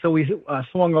Hampshire. So we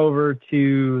swung over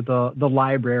to the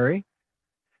library.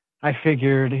 I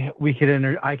figured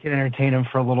I could entertain him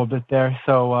for a little bit there.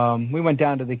 So we went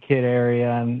down to the kid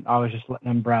area, and I was just letting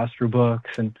him browse through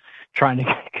books and trying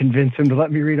to convince him to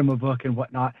let me read him a book and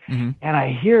whatnot. Mm-hmm. And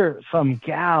I hear some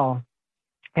gal,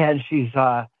 and she's,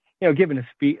 giving a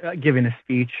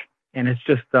speech, and it's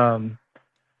just,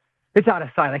 it's out of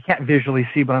sight. I can't visually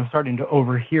see, but I'm starting to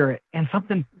overhear it, and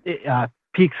something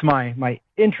piques my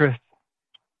interest.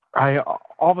 All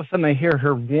of a sudden I hear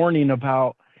her warning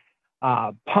about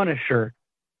Punisher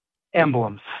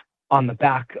emblems on the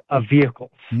back of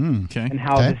vehicles, and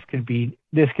how this could be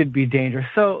dangerous.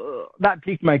 So that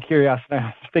piqued my curiosity. I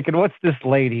was thinking, what's this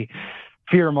lady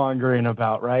fear-mongering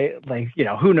about, right? Like,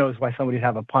 who knows why somebody'd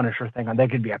have a Punisher thing on. They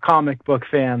could be a comic book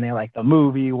fan. They like the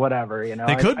movie, whatever,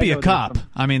 They could be a cop.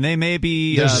 I mean, they may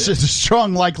be... There's a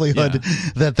strong likelihood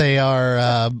that they are,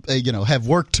 have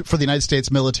worked for the United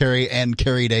States military and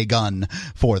carried a gun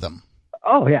for them.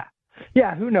 Oh, yeah.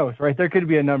 Yeah, who knows, right? There could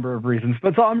be a number of reasons.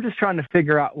 But so I'm just trying to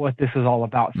figure out what this is all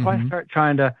about. So I start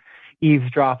trying to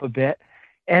eavesdrop a bit.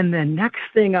 And the next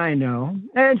thing I know,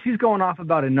 and she's going off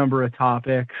about a number of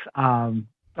topics.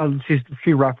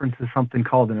 She references something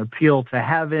called an appeal to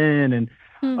heaven and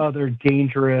other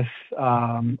dangerous,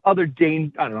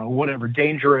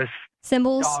 dangerous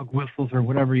symbols, dog whistles, or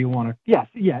whatever you want to. Yes,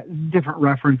 different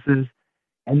references.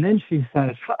 And then she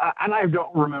says, and I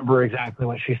don't remember exactly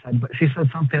what she said, but she said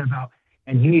something about,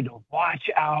 and you need to watch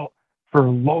out for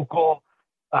local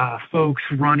folks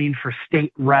running for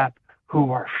state rep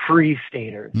who are free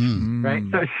staters, right?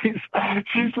 So she's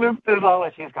listed all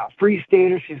that. She's got free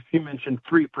staters. She mentioned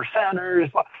 3%ers,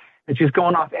 and she's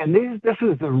going off. And this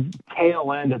is the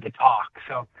tail end of the talk.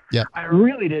 So I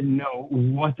really didn't know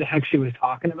what the heck she was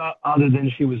talking about, other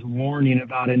than she was warning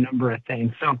about a number of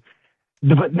things. So,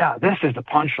 but now this is the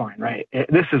punchline, right?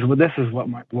 This is what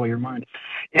might blow your mind.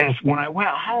 Is when I went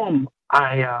home,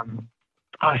 I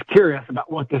was curious about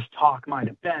what this talk might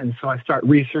have been. So I start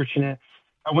researching it.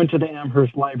 I went to the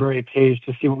Amherst Library page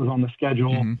to see what was on the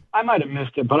schedule. I might have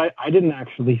missed it, but I didn't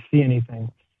actually see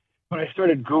anything. But I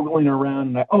started Googling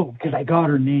around, and because I got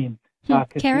her name.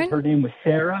 Karen? Her name was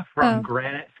Sarah from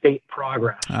Granite State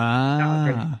Progress.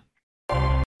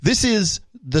 This is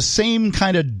the same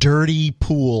kind of dirty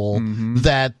pool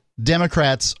that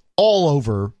Democrats all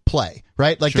over play,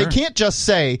 right? Like they can't just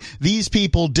say these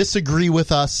people disagree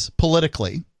with us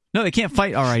politically. No, they can't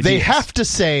fight our ideas. They have to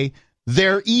say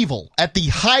they're evil at the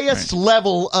highest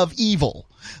level of evil.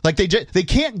 Like they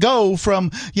can't go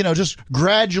from, just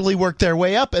gradually work their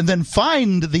way up and then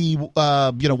find the,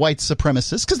 white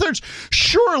supremacists, because there's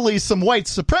surely some white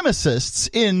supremacists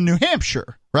in New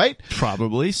Hampshire, right?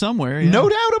 Probably somewhere. Yeah. No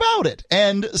doubt about it.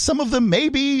 And some of them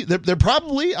maybe they're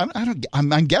probably,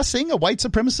 I'm guessing a white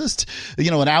supremacist,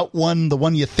 an out one, the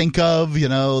one you think of,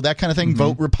 that kind of thing,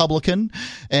 vote Republican.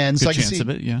 And good so I can chance see, of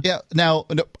it, yeah. Yeah. Now,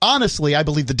 honestly, I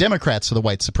believe the Democrats are the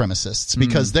white supremacists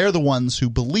because they're the ones who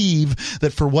believe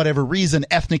that for whatever reason,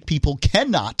 ethnic people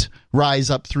cannot rise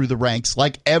up through the ranks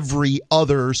like every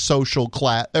other social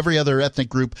class, every other ethnic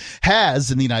group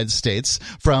has in the United States,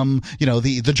 from,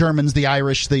 the Germans, the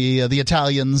Irish, the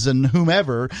Italians, and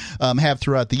whomever have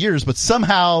throughout the years. But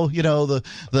somehow,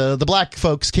 the black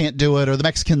folks can't do it, or the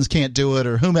Mexicans can't do it,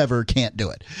 or whomever can't do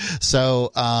it.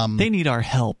 So they need our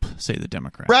help, say the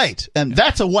Democrats. Right. And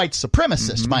that's a white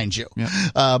supremacist, mind you.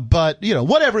 Yeah. But,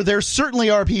 whatever, there certainly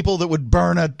are people that would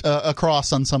burn a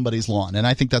cross on somebody's lawn. And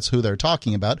I think that's who they're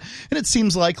talking about. And it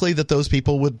seems likely that those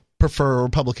people would prefer a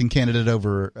Republican candidate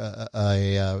over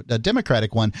a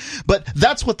Democratic one. But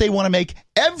that's what they want to make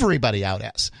everybody out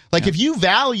as. Like, if you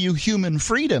value human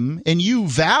freedom and you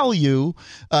value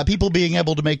people being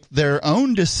able to make their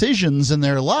own decisions in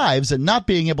their lives and not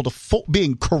being able to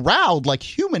being corralled like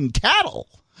human cattle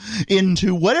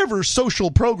into whatever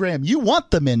social program you want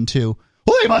them into,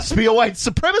 well, they must be a white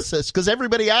supremacist, because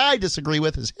everybody I disagree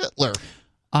with is Hitler.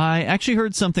 I actually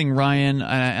heard something, Ryan,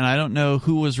 and I don't know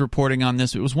who was reporting on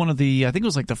this. It was one of the, I think it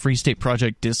was like the Free State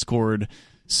Project Discord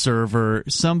server.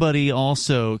 Somebody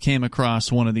also came across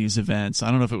one of these events. I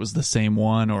don't know if it was the same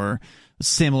one or a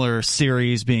similar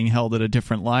series being held at a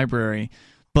different library.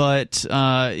 But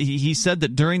he said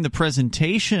that during the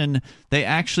presentation, they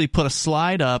actually put a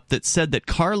slide up that said that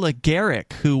Carla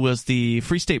Gericke, who was the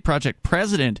Free State Project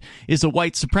president, is a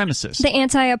white supremacist. The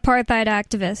anti-apartheid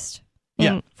activist.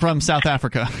 Yeah, from South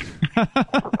Africa.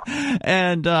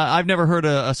 And I've never heard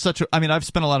I've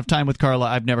spent a lot of time with Carla.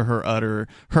 I've never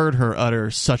heard her utter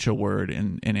such a word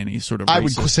in any sort of racist I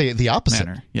would say the opposite.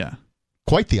 manner. Yeah.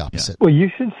 Quite the opposite. Well, you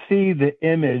should see the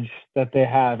image that they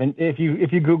have. And if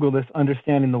you Google this,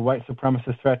 Understanding the White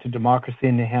Supremacist Threat to Democracy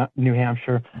in New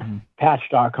Hampshire,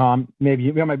 patch.com, maybe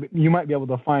you might be able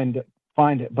to find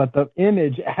it. But the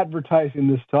image advertising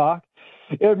this talk,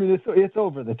 it's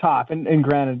over the top. And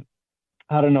granted,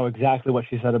 I don't know exactly what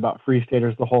she said about Free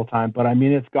Staters the whole time, but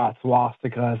it's got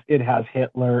swastikas, it has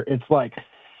Hitler. It's like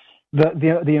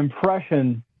the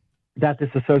impression that this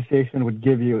association would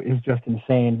give you is just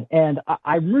insane. And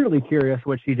I'm really curious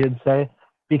what she did say,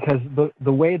 because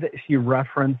the way that she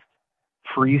referenced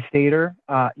Free Stater,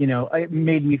 it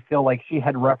made me feel like she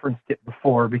had referenced it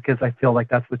before, because I feel like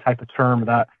that's the type of term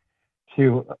that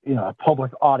to a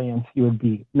public audience you would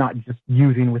be not just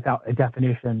using without a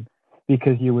definition,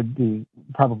 because you would be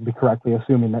probably correctly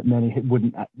assuming that many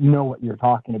wouldn't know what you're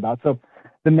talking about. So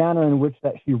the manner in which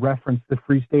that she referenced the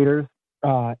Free Staters,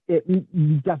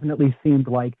 it definitely seemed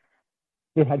like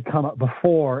it had come up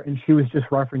before, and she was just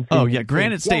referencing. Oh, yeah.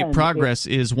 Granite State Progress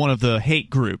is one of the hate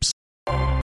groups.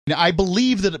 I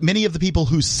believe that many of the people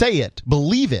who say it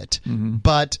believe it,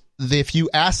 but if you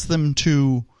ask them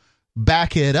to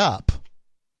back it up,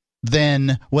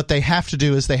 then what they have to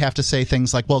do is they have to say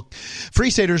things like, well,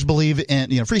 Free Staters believe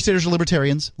in, Free Staters are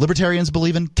libertarians. Libertarians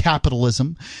believe in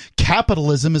capitalism.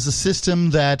 Capitalism is a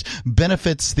system that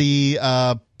benefits the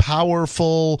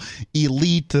powerful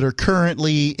elite that are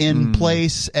currently in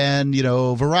place, and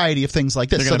a variety of things like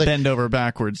this. They're going to bend over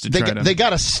backwards to try to. They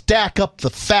got to stack up the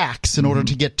facts in order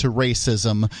to get to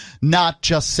racism, not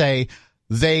just say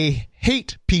they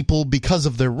hate people because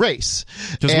of their race.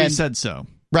 Because we said so.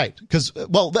 Right, because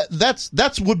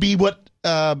that's would be what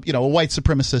a white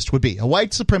supremacist would be. A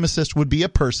white supremacist would be a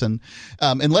person,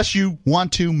 unless you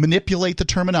want to manipulate the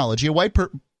terminology. A white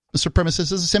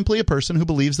supremacist is simply a person who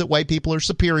believes that white people are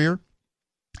superior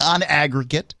on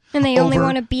aggregate, and they only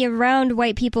want to be around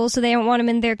white people, so they don't want them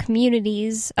in their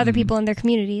communities. Other people in their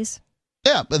communities.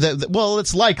 Yeah, well,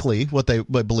 it's likely what they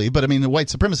would believe, but I mean, the white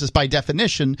supremacist by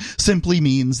definition simply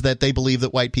means that they believe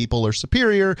that white people are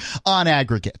superior on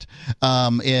aggregate,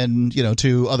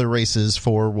 to other races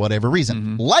for whatever reason.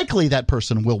 Mm-hmm. Likely, that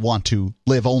person will want to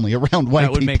live only around white people.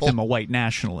 That would make them a white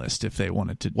nationalist if they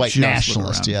wanted to. White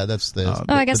nationalist, yeah, that's the.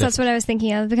 I guess that's what I was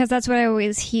thinking of, because that's what I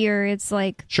always hear. It's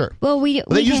like, sure. Well,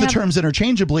 they use the terms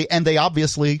interchangeably, and they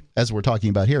obviously, as we're talking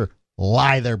about here,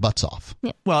 lie their butts off.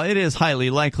 Yeah. Well, it is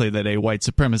highly likely that a white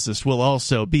supremacist will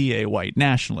also be a white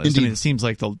nationalist. Indeed. I mean, it seems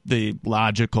like the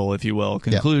logical, if you will,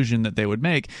 conclusion that they would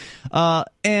make.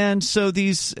 And so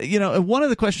these, one of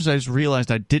the questions I just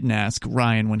realized I didn't ask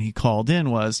Ryan when he called in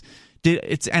was,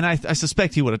 I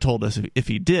suspect he would have told us if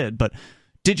he did, but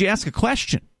did you ask a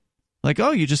question? Like,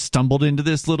 oh, you just stumbled into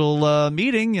this little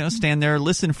meeting, stand there,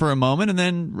 listen for a moment, and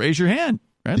then raise your hand,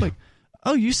 right? Like,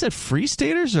 oh, you said free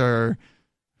staters are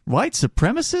white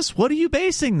supremacists? What are you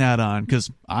basing that on?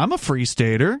 Because I'm a free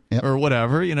stater or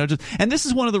whatever, and this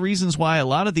is one of the reasons why a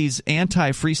lot of these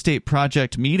anti-Free State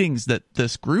Project meetings that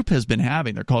this group has been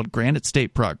having, they're called Granite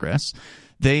State Progress.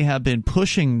 They have been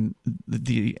pushing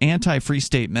the anti-free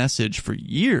state message for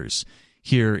years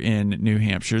here in New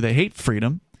Hampshire. They hate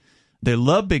freedom. They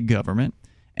love big government.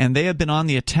 And they have been on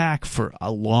the attack for a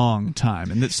long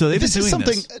time. And so they've been doing this.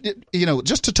 This is something,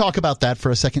 just to talk about that for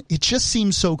a second, it just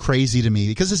seems so crazy to me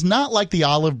because it's not like the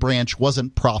olive branch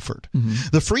wasn't proffered. Mm-hmm.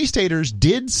 The Free Staters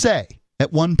did say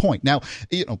at one point. Now,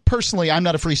 personally, I'm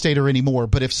not a Free Stater anymore,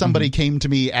 but if somebody came to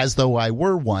me as though I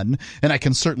were one, and I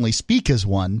can certainly speak as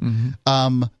one,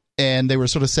 and they were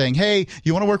sort of saying, hey,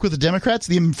 you want to work with the Democrats?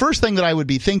 The first thing that I would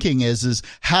be thinking is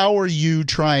how are you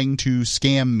trying to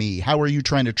scam me? How are you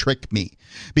trying to trick me?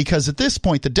 Because at this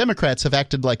point, the Democrats have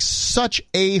acted like such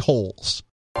a-holes.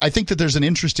 I think that there's an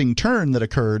interesting turn that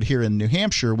occurred here in New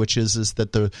Hampshire, which is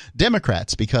that the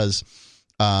Democrats, because,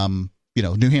 New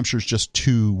Hampshire's just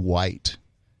too white,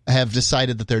 have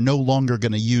decided that they're no longer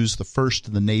going to use the first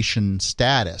in the nation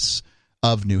status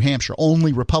of New Hampshire.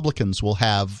 Only Republicans will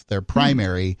have their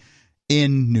primary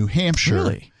in New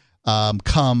Hampshire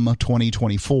come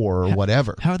 2024 or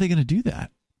whatever. How are they going to do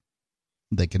that?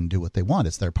 They can do what they want.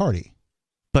 It's their party.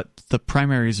 But the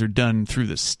primaries are done through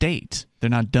the state. They're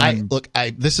not done.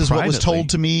 This is privately. What was told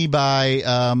to me by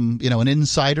an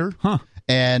insider. Huh.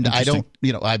 And I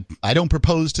don't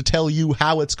propose to tell you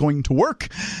how it's going to work.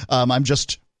 I'm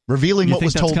just revealing what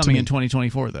was told to me. You think that's coming in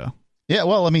 2024 though? Yeah,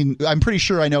 well, I mean, I'm pretty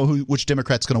sure I know which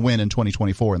Democrat's going to win in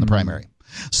 2024 in the primary.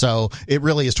 So it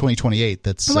really is 2028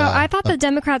 that's... Well, I thought the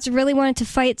Democrats really wanted to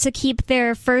fight to keep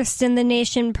their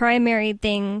first-in-the-nation primary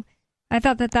thing. I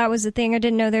thought that was the thing. I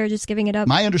didn't know they were just giving it up.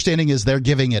 My understanding is they're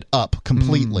giving it up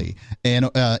completely in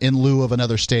lieu of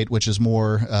another state which is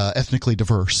more ethnically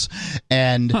diverse.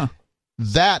 And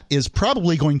that is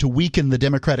probably going to weaken the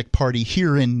Democratic Party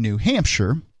here in New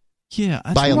Hampshire. Yeah,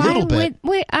 by a little bit.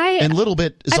 And little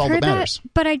bit is all that matters.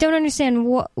 But I don't understand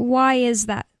why is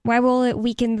that? Why will it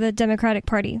weaken the Democratic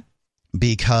Party?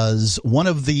 Because one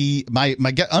of my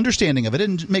understanding of it,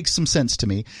 and it makes some sense to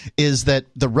me, is that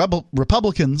the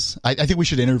Republicans, I think we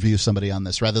should interview somebody on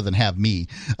this rather than have me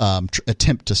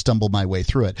attempt to stumble my way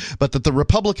through it, but that the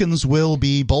Republicans will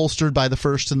be bolstered by the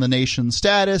first in the nation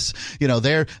status.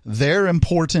 They're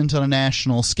important on a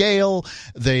national scale.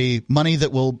 The money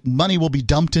will be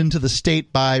dumped into the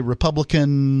state by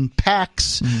Republican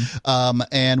PACs,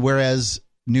 and whereas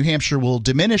New Hampshire will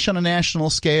diminish on a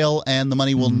national scale, and the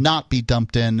money will not be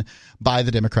dumped in by the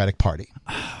Democratic Party.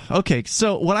 Okay,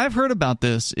 so what I've heard about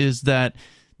this is that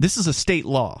this is a state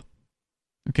law.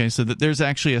 Okay, so that there's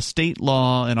actually a state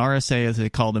law, an RSA as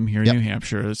they call them here in New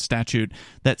Hampshire, a statute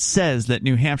that says that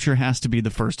New Hampshire has to be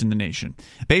the first in the nation.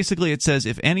 Basically, it says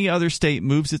if any other state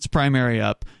moves its primary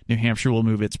up, New Hampshire will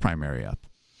move its primary up.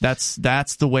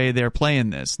 That's the way they're playing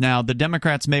this. Now, the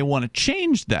Democrats may want to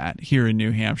change that here in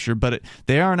New Hampshire, but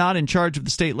they are not in charge of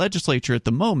the state legislature at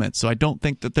the moment, so I don't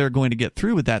think that they're going to get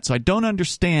through with that. So I don't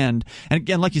understand. And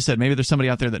again, like you said, maybe there's somebody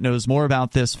out there that knows more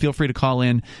about this. Feel free to call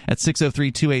in at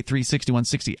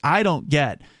 603-283-6160. I don't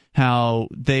get how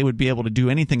they would be able to do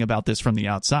anything about this from the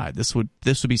outside. This would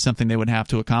be something they would have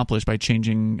to accomplish by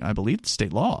changing, I believe, the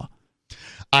state law.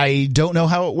 I don't know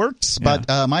how it works, but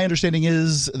my understanding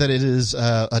is that it is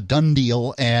a done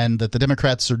deal and that the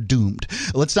Democrats are doomed.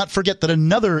 Let's not forget that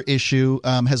another issue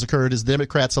has occurred is the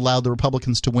Democrats allowed the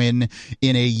Republicans to win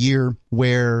in a year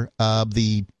where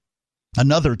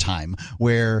another time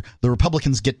where the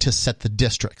Republicans get to set the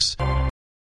districts.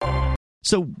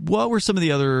 So what were some of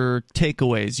the other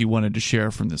takeaways you wanted to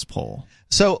share from this poll?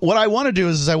 So what I want to do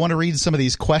is I want to read some of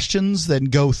these questions, then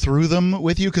go through them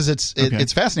with you, because it's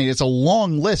fascinating. It's a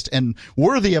long list and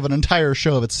worthy of an entire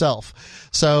show of itself.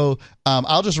 So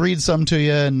I'll just read some to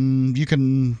you, and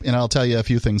I'll tell you a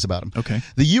few things about them. Okay.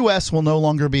 The U.S. will no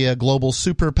longer be a global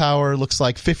superpower. Looks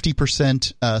like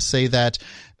 50% say that,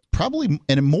 probably,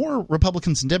 and more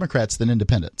Republicans and Democrats than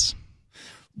independents.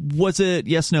 Was it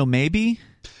yes, no, maybe?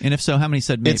 And if so, how many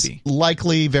said maybe? It's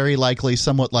likely, very likely,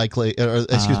 somewhat likely,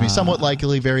 somewhat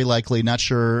likely, very likely, not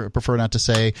sure, prefer not to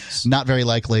say, not very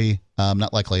likely,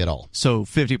 not likely at all. So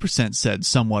 50% said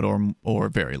somewhat or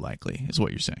very likely is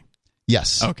what you're saying?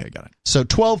 Yes. Okay, got it. So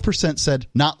 12% said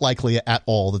not likely at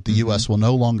all that the U.S. will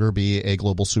no longer be a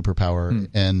global superpower.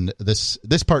 And this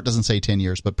part doesn't say 10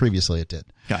 years, but previously it did.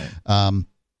 Got it.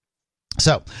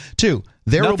 So, 2,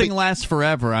 nothing lasts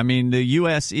forever. I mean, the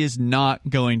U.S. is not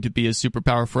going to be a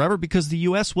superpower forever because the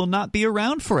U.S. will not be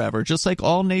around forever, just like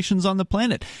all nations on the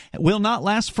planet. It will not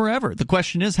last forever. The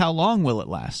question is, how long will it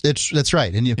last? That's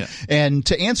right. And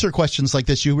to answer questions like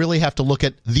this, you really have to look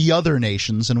at the other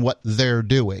nations and what they're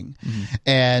doing.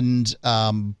 And,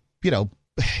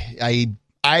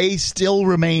 I still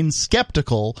remain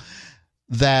skeptical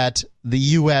that the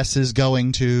U.S. is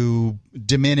going to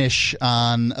diminish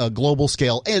on a global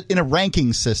scale in a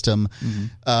ranking system,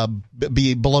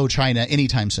 be below China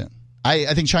anytime soon.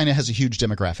 I think China has a huge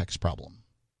demographics problem.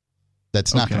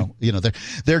 That's not going to,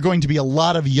 there are going to be a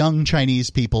lot of young Chinese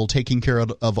people taking care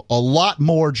of a lot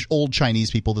more old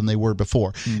Chinese people than they were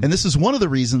before. And this is one of the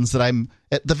reasons that I'm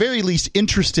at the very least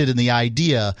interested in the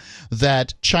idea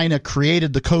that China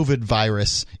created the COVID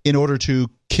virus in order to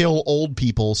kill old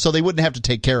people so they wouldn't have to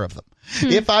take care of them.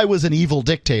 If I was an evil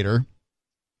dictator,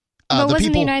 but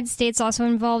wasn't the United States also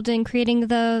involved in creating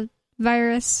the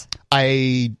virus?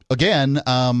 You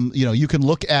can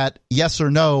look at yes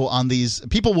or no on these.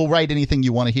 People will write anything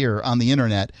you want to hear on the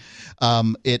internet.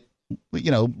 The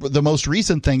most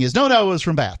recent thing is no, it was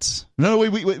from bats. No,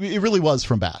 it really was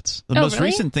from bats. The most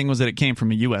recent thing was that it came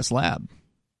from a U.S. lab.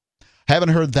 Haven't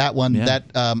heard that one. Yeah.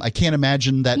 That I can't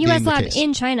imagine that U.S. being the lab case.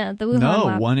 In China, the Wuhan lab.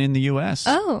 No, one in the U.S.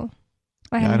 Oh.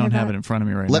 I don't have it in front of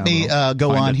me right now. Let me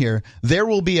go on here. There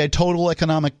will be a total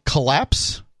economic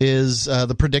collapse is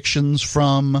the predictions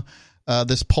from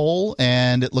this poll,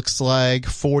 and it looks like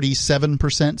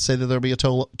 47% say that there will be a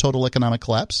total economic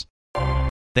collapse.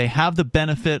 They have the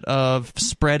benefit of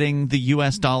spreading the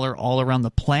U.S. dollar all around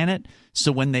the planet,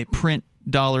 so when they print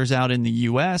dollars out in the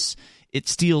U.S., it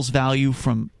steals value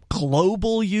from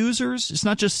global users. It's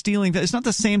not just stealing. It's not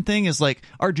the same thing as like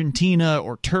Argentina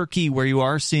or Turkey, where you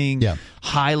are seeing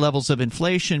high levels of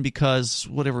inflation because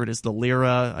whatever it is, the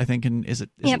lira, I think, is it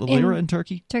the lira in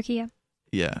Turkey? Turkey, yeah.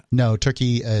 Yeah. No,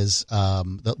 Turkey is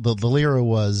the lira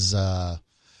was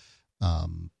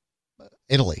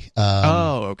Italy.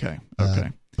 Okay.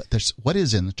 But what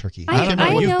is in Turkey? I don't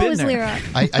know. You've been it was there. lira.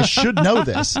 I should know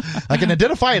this. I can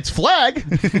identify its flag.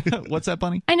 What's that,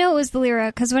 Bunny? I know it was the lira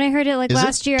because when I heard it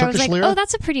last year, I was like, lira? oh,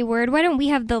 that's a pretty word. Why don't we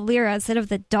have the lira instead of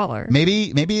the dollar?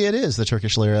 Maybe it is the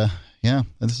Turkish lira. Yeah,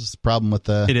 this is the problem with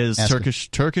the. It is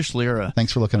Turkish lira.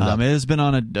 Thanks for looking it up. It has been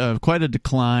on quite a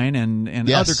decline, and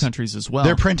yes, other countries as well.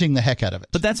 They're printing the heck out of it.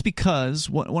 But that's because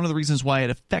one of the reasons why it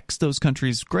affects those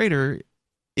countries greater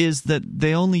is that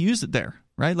they only use it there.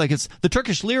 Right, like the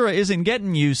Turkish lira isn't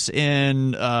getting use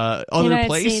in other United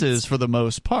places States. for the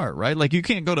most part, right? Like you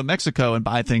can't go to Mexico and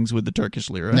buy things with the Turkish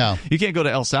lira. No, you can't go to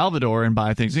El Salvador and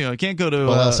buy things. You can't go to.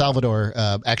 Well, El Salvador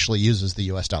actually uses the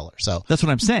U.S. dollar, so that's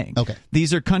what I'm saying. Okay,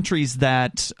 these are countries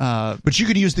that. But you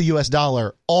could use the U.S.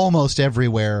 dollar almost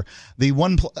everywhere.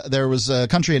 There was a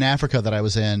country in Africa that I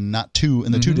was in,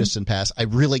 in the too distant past. I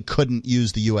really couldn't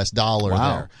use the U.S. dollar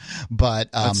there,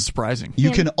 but that's surprising.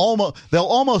 You can they'll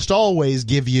almost always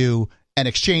give you an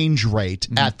exchange rate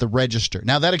at the register.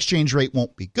 Now that exchange rate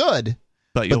won't be good,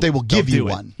 but they will give you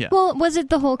one. Yeah. Well, was it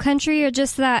the whole country or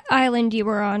just that island you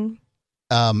were on?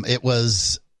 It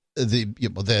was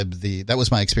that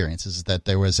was my experience, is that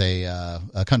there was a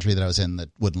country that I was in that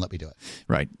wouldn't let me do it.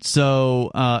 Right.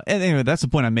 So anyway, that's the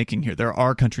point I'm making here. There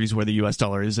are countries where the U.S.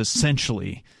 dollar is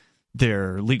essentially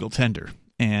their legal tender.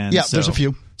 And there's a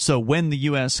few. So when the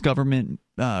U.S. government,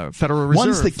 Federal Reserve,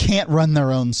 ones that can't run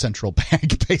their own central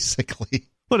bank, basically.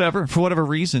 For whatever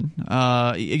reason,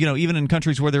 even in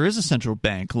countries where there is a central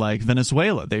bank, like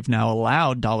Venezuela, they've now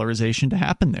allowed dollarization to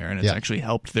happen there, and it's actually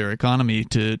helped their economy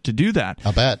to do that.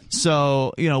 I'll bet.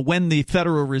 So, when the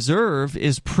Federal Reserve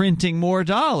is printing more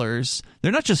dollars,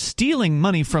 they're not just stealing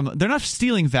money they're not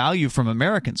stealing value from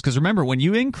Americans. Because remember, when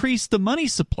you increase the money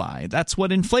supply, that's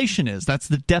what inflation is. That's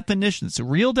the definition. It's a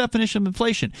real definition of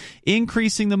inflation,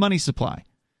 increasing the money supply.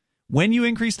 When you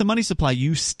increase the money supply,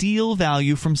 you steal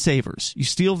value from savers. You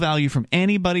steal value from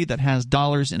anybody that has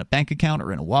dollars in a bank account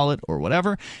or in a wallet or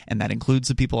whatever, and that includes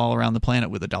the people all around the planet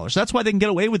with a dollar. So that's why they can get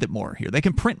away with it more here. They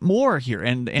can print more here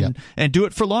and do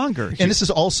it for longer here. And this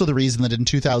is also the reason that in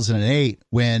 2008,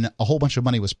 when a whole bunch of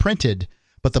money was printed,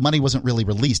 but the money wasn't really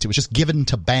released, it was just given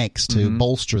to banks to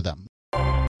bolster them.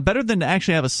 Better than to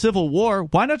actually have a civil war,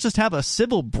 why not just have a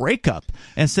civil breakup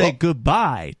and say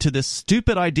goodbye to this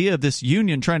stupid idea of this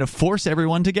union trying to force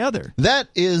everyone together? That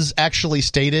is actually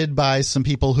stated by some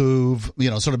people who've,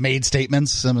 sort of made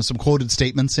statements, some quoted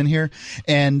statements in here.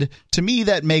 And to me,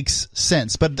 that makes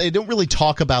sense. But they don't really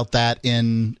talk about that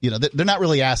in, they're not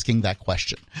really asking that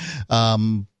question.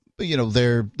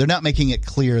 They're not making it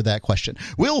clear, that question.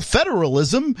 Will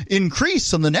federalism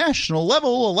increase on the national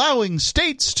level, allowing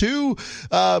states to,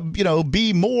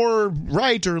 be more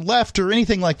right or left or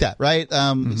anything like that, right?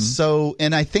 So,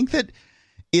 and I think that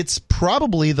it's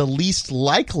probably the least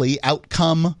likely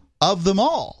outcome of them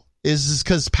all, is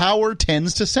because power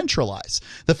tends to centralize.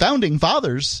 The founding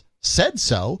fathers said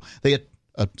so. They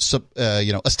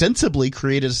ostensibly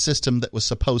created a system that was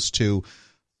supposed to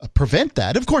prevent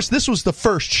that. Of course, this was the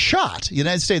first shot. The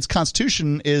United States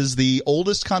Constitution is the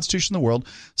oldest constitution in the world.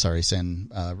 Sorry,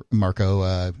 San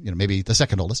Marco, maybe the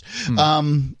second oldest.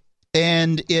 And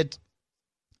it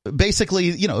basically,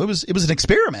 it was an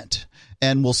experiment,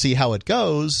 and we'll see how it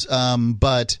goes.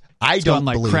 But I don't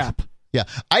believe crap. Yeah,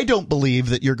 I don't believe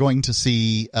that you're going to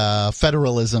see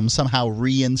federalism somehow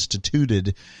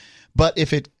reinstituted. But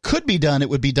if it could be done, it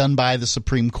would be done by the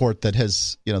Supreme Court that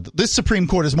has, this Supreme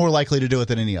Court is more likely to do it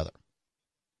than any other.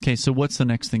 Okay, so what's the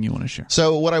next thing you want to share?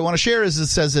 So what I want to share is it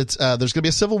says there's going to be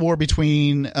a civil war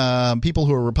between people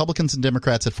who are Republicans and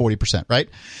Democrats at 40%, right?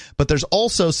 But there's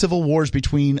also civil wars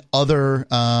between other,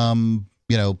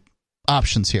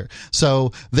 options here.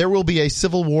 So there will be a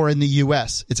civil war in the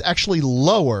U.S. It's actually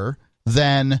lower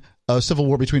than a civil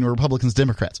war between Republicans and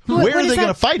Democrats. Where are they going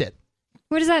to fight it?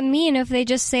 What does that mean if they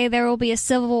just say there will be a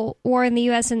civil war in the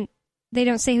U.S. and they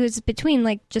don't say who it's between,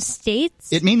 like just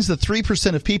states? It means that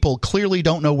 3% of people clearly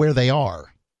don't know where they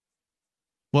are.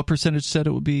 What percentage said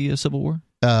it would be a civil war?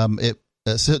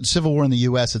 Civil war in the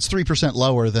U.S., it's 3%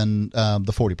 lower than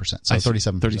the 40%, so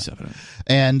 37%. 37.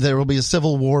 And there will be a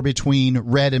civil war between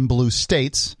red and blue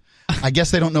states. I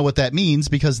guess they don't know what that means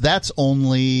because that's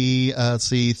only,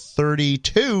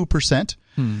 32%.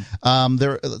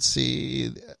 Let's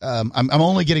see. I'm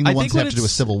only getting the ones that have to do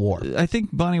with civil war. I think,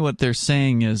 Bonnie, what they're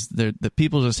saying is that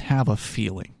people just have a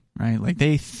feeling, right? Like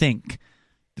they think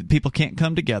that people can't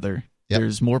come together. Yep.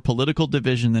 There's more political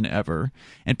division than ever,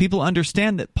 and people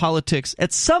understand that politics,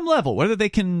 at some level, whether they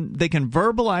can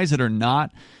verbalize it or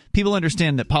not, people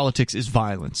understand that politics is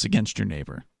violence against your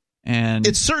neighbor. And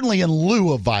it's certainly in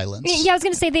lieu of violence. Yeah, I was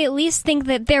going to say they at least think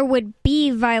that there would be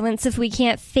violence if we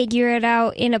can't figure it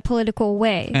out in a political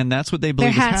way. And that's what they believe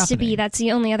is happening. There has to be. That's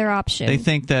the only other option. They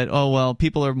think that,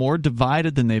 people are more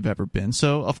divided than they've ever been,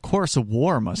 so of course a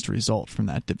war must result from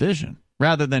that division,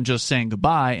 rather than just saying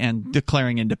goodbye and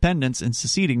declaring independence and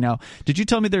seceding. Now, did you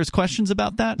tell me there's questions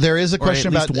about that? There is a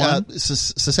question about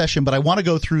secession, but I want to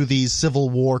go through these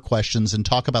Civil War questions and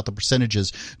talk about the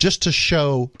percentages just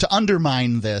to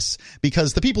undermine this,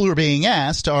 because the people who are being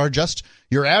asked are just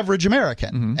your average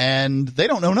American, and they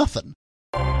don't know nothing.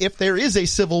 If there is a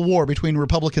civil war between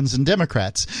Republicans and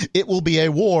Democrats, it will be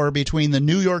a war between the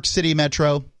New York City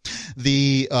Metro,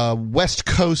 the West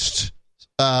Coast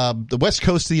of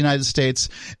the United States,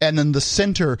 and then the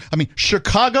center. I mean,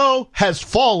 Chicago has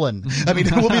fallen. I mean,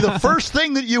 it will be the first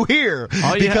thing that you hear.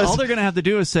 All they're going to have to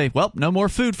do is say, well, no more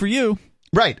food for you.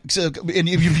 Right. So, and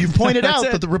you've pointed out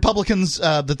that the Republicans,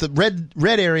 that the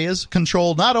red areas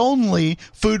control not only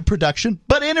food production,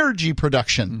 but energy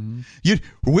production.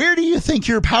 Where do you think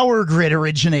your power grid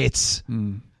originates?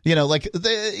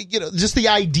 Just the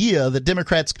idea that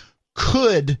Democrats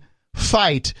could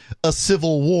fight a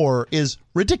civil war is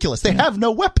ridiculous. They have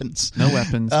no weapons. No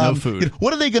food.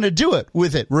 What are they going to do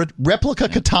with it? Replica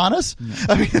katanas?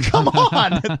 I mean, come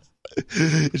on.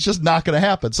 It's just not going to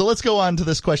happen. So let's go on to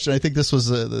this question. I think this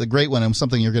was a great one and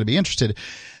something you're going to be interested in.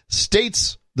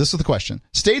 States, this is the question.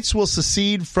 States will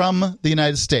secede from the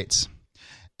United States.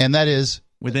 And that is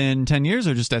within 10 years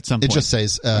or just at some point? It just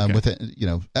says within,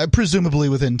 presumably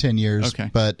within 10 years. Okay.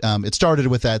 But it started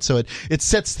with that. So it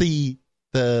sets the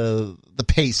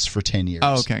pace for 10 years.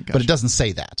 Oh, okay, gotcha. But it doesn't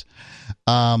say that.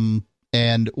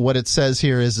 And what it says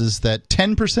here is that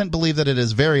 10% believe that it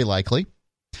is very likely,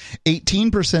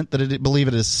 18% that believe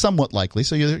it is somewhat likely.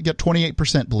 So you get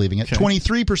 28% believing it. Okay.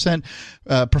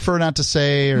 23% prefer not to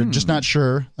say or just not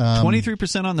sure.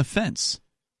 23% on the fence.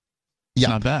 It's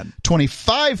not bad.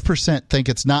 25% think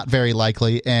it's not very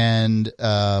likely, and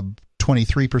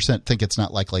 23% think it's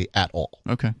not likely at all.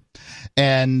 Okay.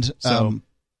 And so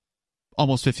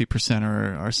almost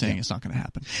 50% are saying it's not going to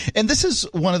happen. And this is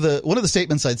one of the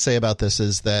statements I'd say about this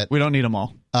is that we don't need them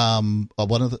all. One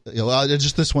of the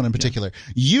just this one in particular.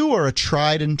 Yeah. You are a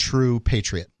tried and true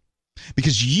patriot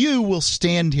because you will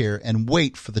stand here and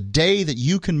wait for the day that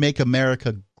you can make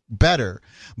America better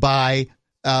by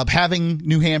having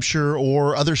New Hampshire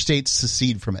or other states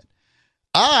secede from it.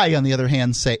 I, on the other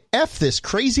hand, say, F this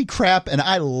crazy crap, and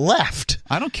I left.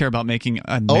 I don't care about making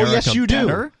America Oh, yes, you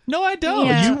better. do. No, I don't.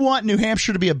 Yeah. You want New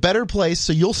Hampshire to be a better place,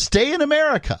 so you'll stay in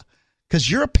America. Because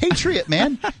you're a patriot,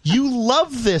 man. You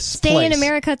love this place. Stay in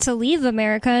America to leave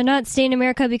America, not stay in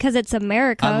America because it's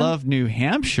America. I love New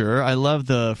Hampshire. I love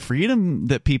the freedom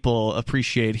that people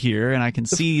appreciate here, and I can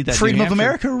see that freedom New of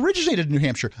Hampshire, America originated in New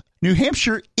Hampshire. New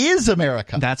Hampshire is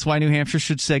America. That's why New Hampshire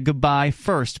should say goodbye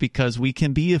first, because we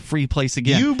can be a free place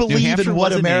again. You believe in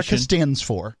what America nation. stands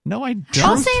for. No, I don't.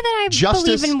 I'll say that I Justice,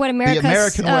 believe in what the America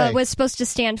American way. was supposed to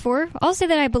stand for. I'll say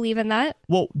that I believe in that.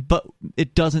 Well, but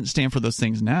it doesn't stand for those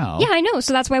things now. Yeah, I know.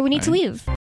 So that's why we need to leave.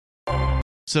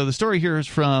 So the story here is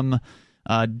from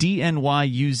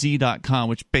dnyuz.com,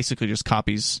 which basically just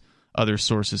copies other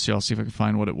sources. So I'll see if I can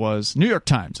find what it was. New York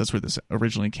Times, that's where this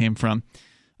originally came from.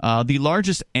 The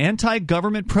largest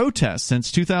anti-government protest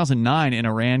since 2009 in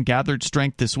Iran gathered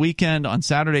strength this weekend on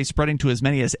Saturday, spreading to as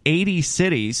many as 80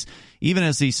 cities, even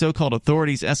as the so-called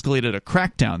authorities escalated a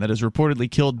crackdown that has reportedly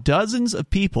killed dozens of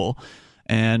people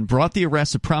and brought the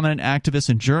arrests of prominent activists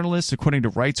and journalists, according to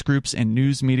rights groups and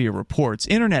news media reports.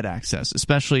 Internet access,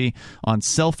 especially on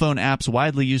cell phone apps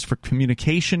widely used for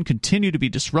communication, continue to be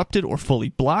disrupted or fully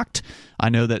blocked. I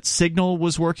know that Signal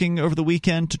was working over the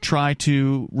weekend to try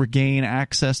to regain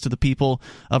access to the people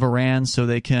of Iran so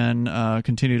they can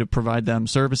continue to provide them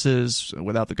services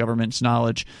without the government's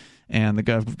knowledge. And the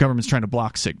government's trying to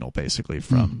block Signal, basically,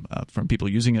 from people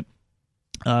using it.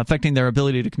 Affecting their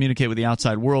ability to communicate with the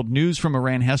outside world. News from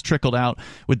Iran has trickled out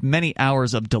with many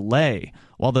hours of delay.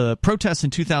 While the protests in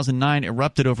 2009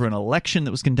 erupted over an election that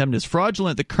was condemned as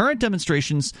fraudulent, the current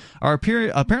demonstrations are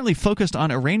apparently focused on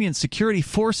Iranian security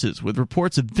forces, with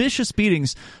reports of vicious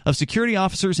beatings of security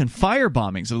officers and fire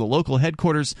bombings of the local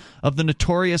headquarters of the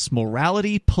notorious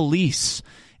Morality Police.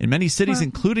 In many cities,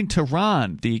 including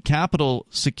Tehran, the capital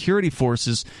security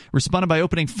forces responded by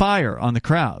opening fire on the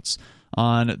crowds.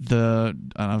 On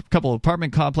a couple of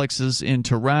apartment complexes in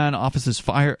Tehran, officers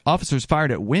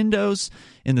fired at windows.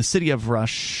 In the city of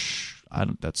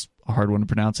that's a hard one to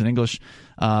pronounce in English.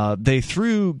 They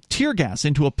threw tear gas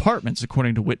into apartments,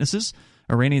 according to witnesses.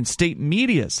 Iranian state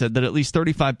media said that at least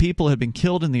 35 people had been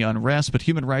killed in the unrest, but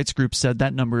human rights groups said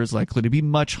that number is likely to be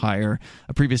much higher.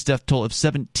 A previous death toll of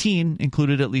 17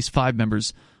 included at least 5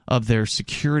 members of their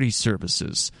security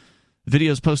services.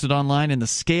 Videos posted online and the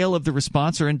scale of the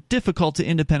response are difficult to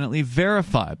independently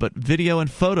verify, but video and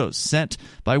photos sent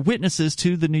by witnesses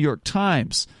to the New York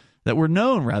Times that were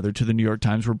known, rather, to the New York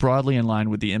Times were broadly in line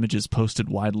with the images posted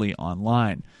widely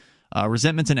online.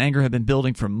 Resentments and anger have been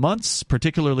building for months,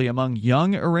 particularly among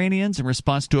young Iranians, in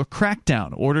response to a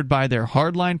crackdown ordered by their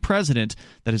hardline president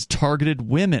that has targeted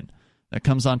women. That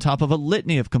comes on top of a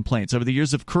litany of complaints over the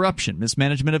years of corruption,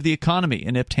 mismanagement of the economy,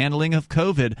 inept handling of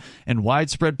COVID, and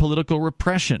widespread political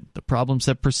repression. The problems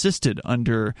have persisted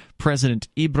under President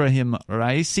Ibrahim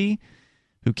Raisi,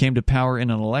 who came to power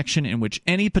in an election in which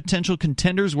any potential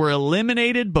contenders were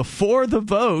eliminated before the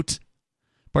vote,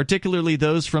 particularly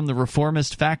those from the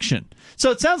reformist faction.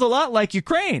 So it sounds a lot like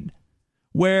Ukraine,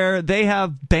 where they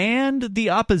have banned the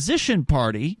opposition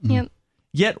party. Yep.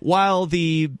 Yet while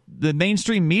the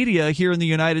mainstream media here in the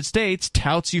United States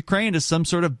touts Ukraine as some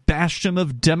sort of bastion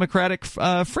of democratic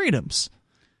freedoms.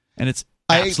 And it's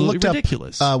absolutely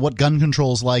ridiculous. I looked up what gun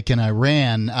control is like in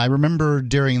Iran. I remember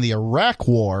during the Iraq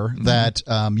War that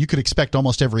you could expect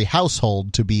almost every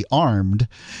household to be armed.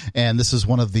 And this is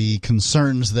one of the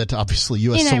concerns that obviously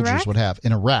U.S. soldiers would have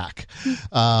in Iraq.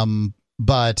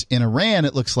 But in Iran,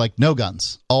 it looks like no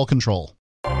guns, all control.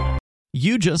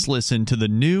 You just listened to the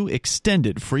new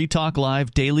extended Free Talk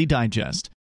Live Daily Digest.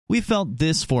 We felt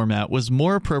this format was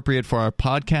more appropriate for our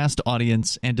podcast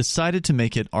audience and decided to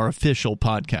make it our official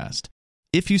podcast.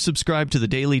 If you subscribe to the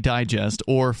Daily Digest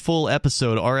or full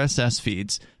episode RSS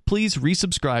feeds, please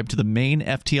resubscribe to the main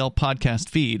FTL podcast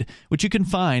feed, which you can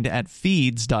find at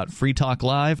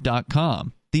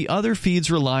feeds.freetalklive.com. The other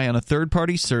feeds rely on a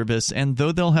third-party service, and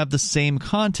though they'll have the same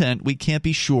content, we can't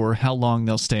be sure how long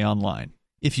they'll stay online.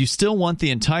 If you still want the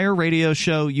entire radio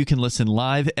show, you can listen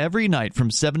live every night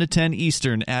from 7 to 10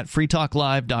 Eastern at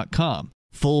freetalklive.com.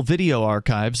 Full video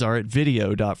archives are at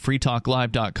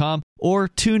video.freetalklive.com, or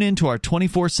tune in to our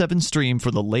 24/7 stream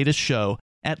for the latest show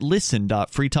at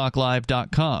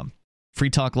listen.freetalklive.com. Free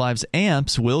Talk Live's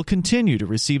amps will continue to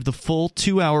receive the full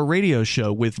 2-hour radio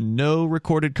show with no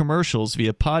recorded commercials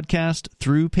via podcast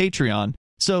through Patreon,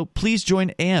 so please join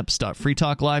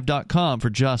amps.freetalklive.com for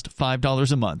just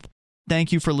 $5 a month.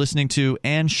 Thank you for listening to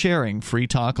and sharing Free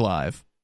Talk Live.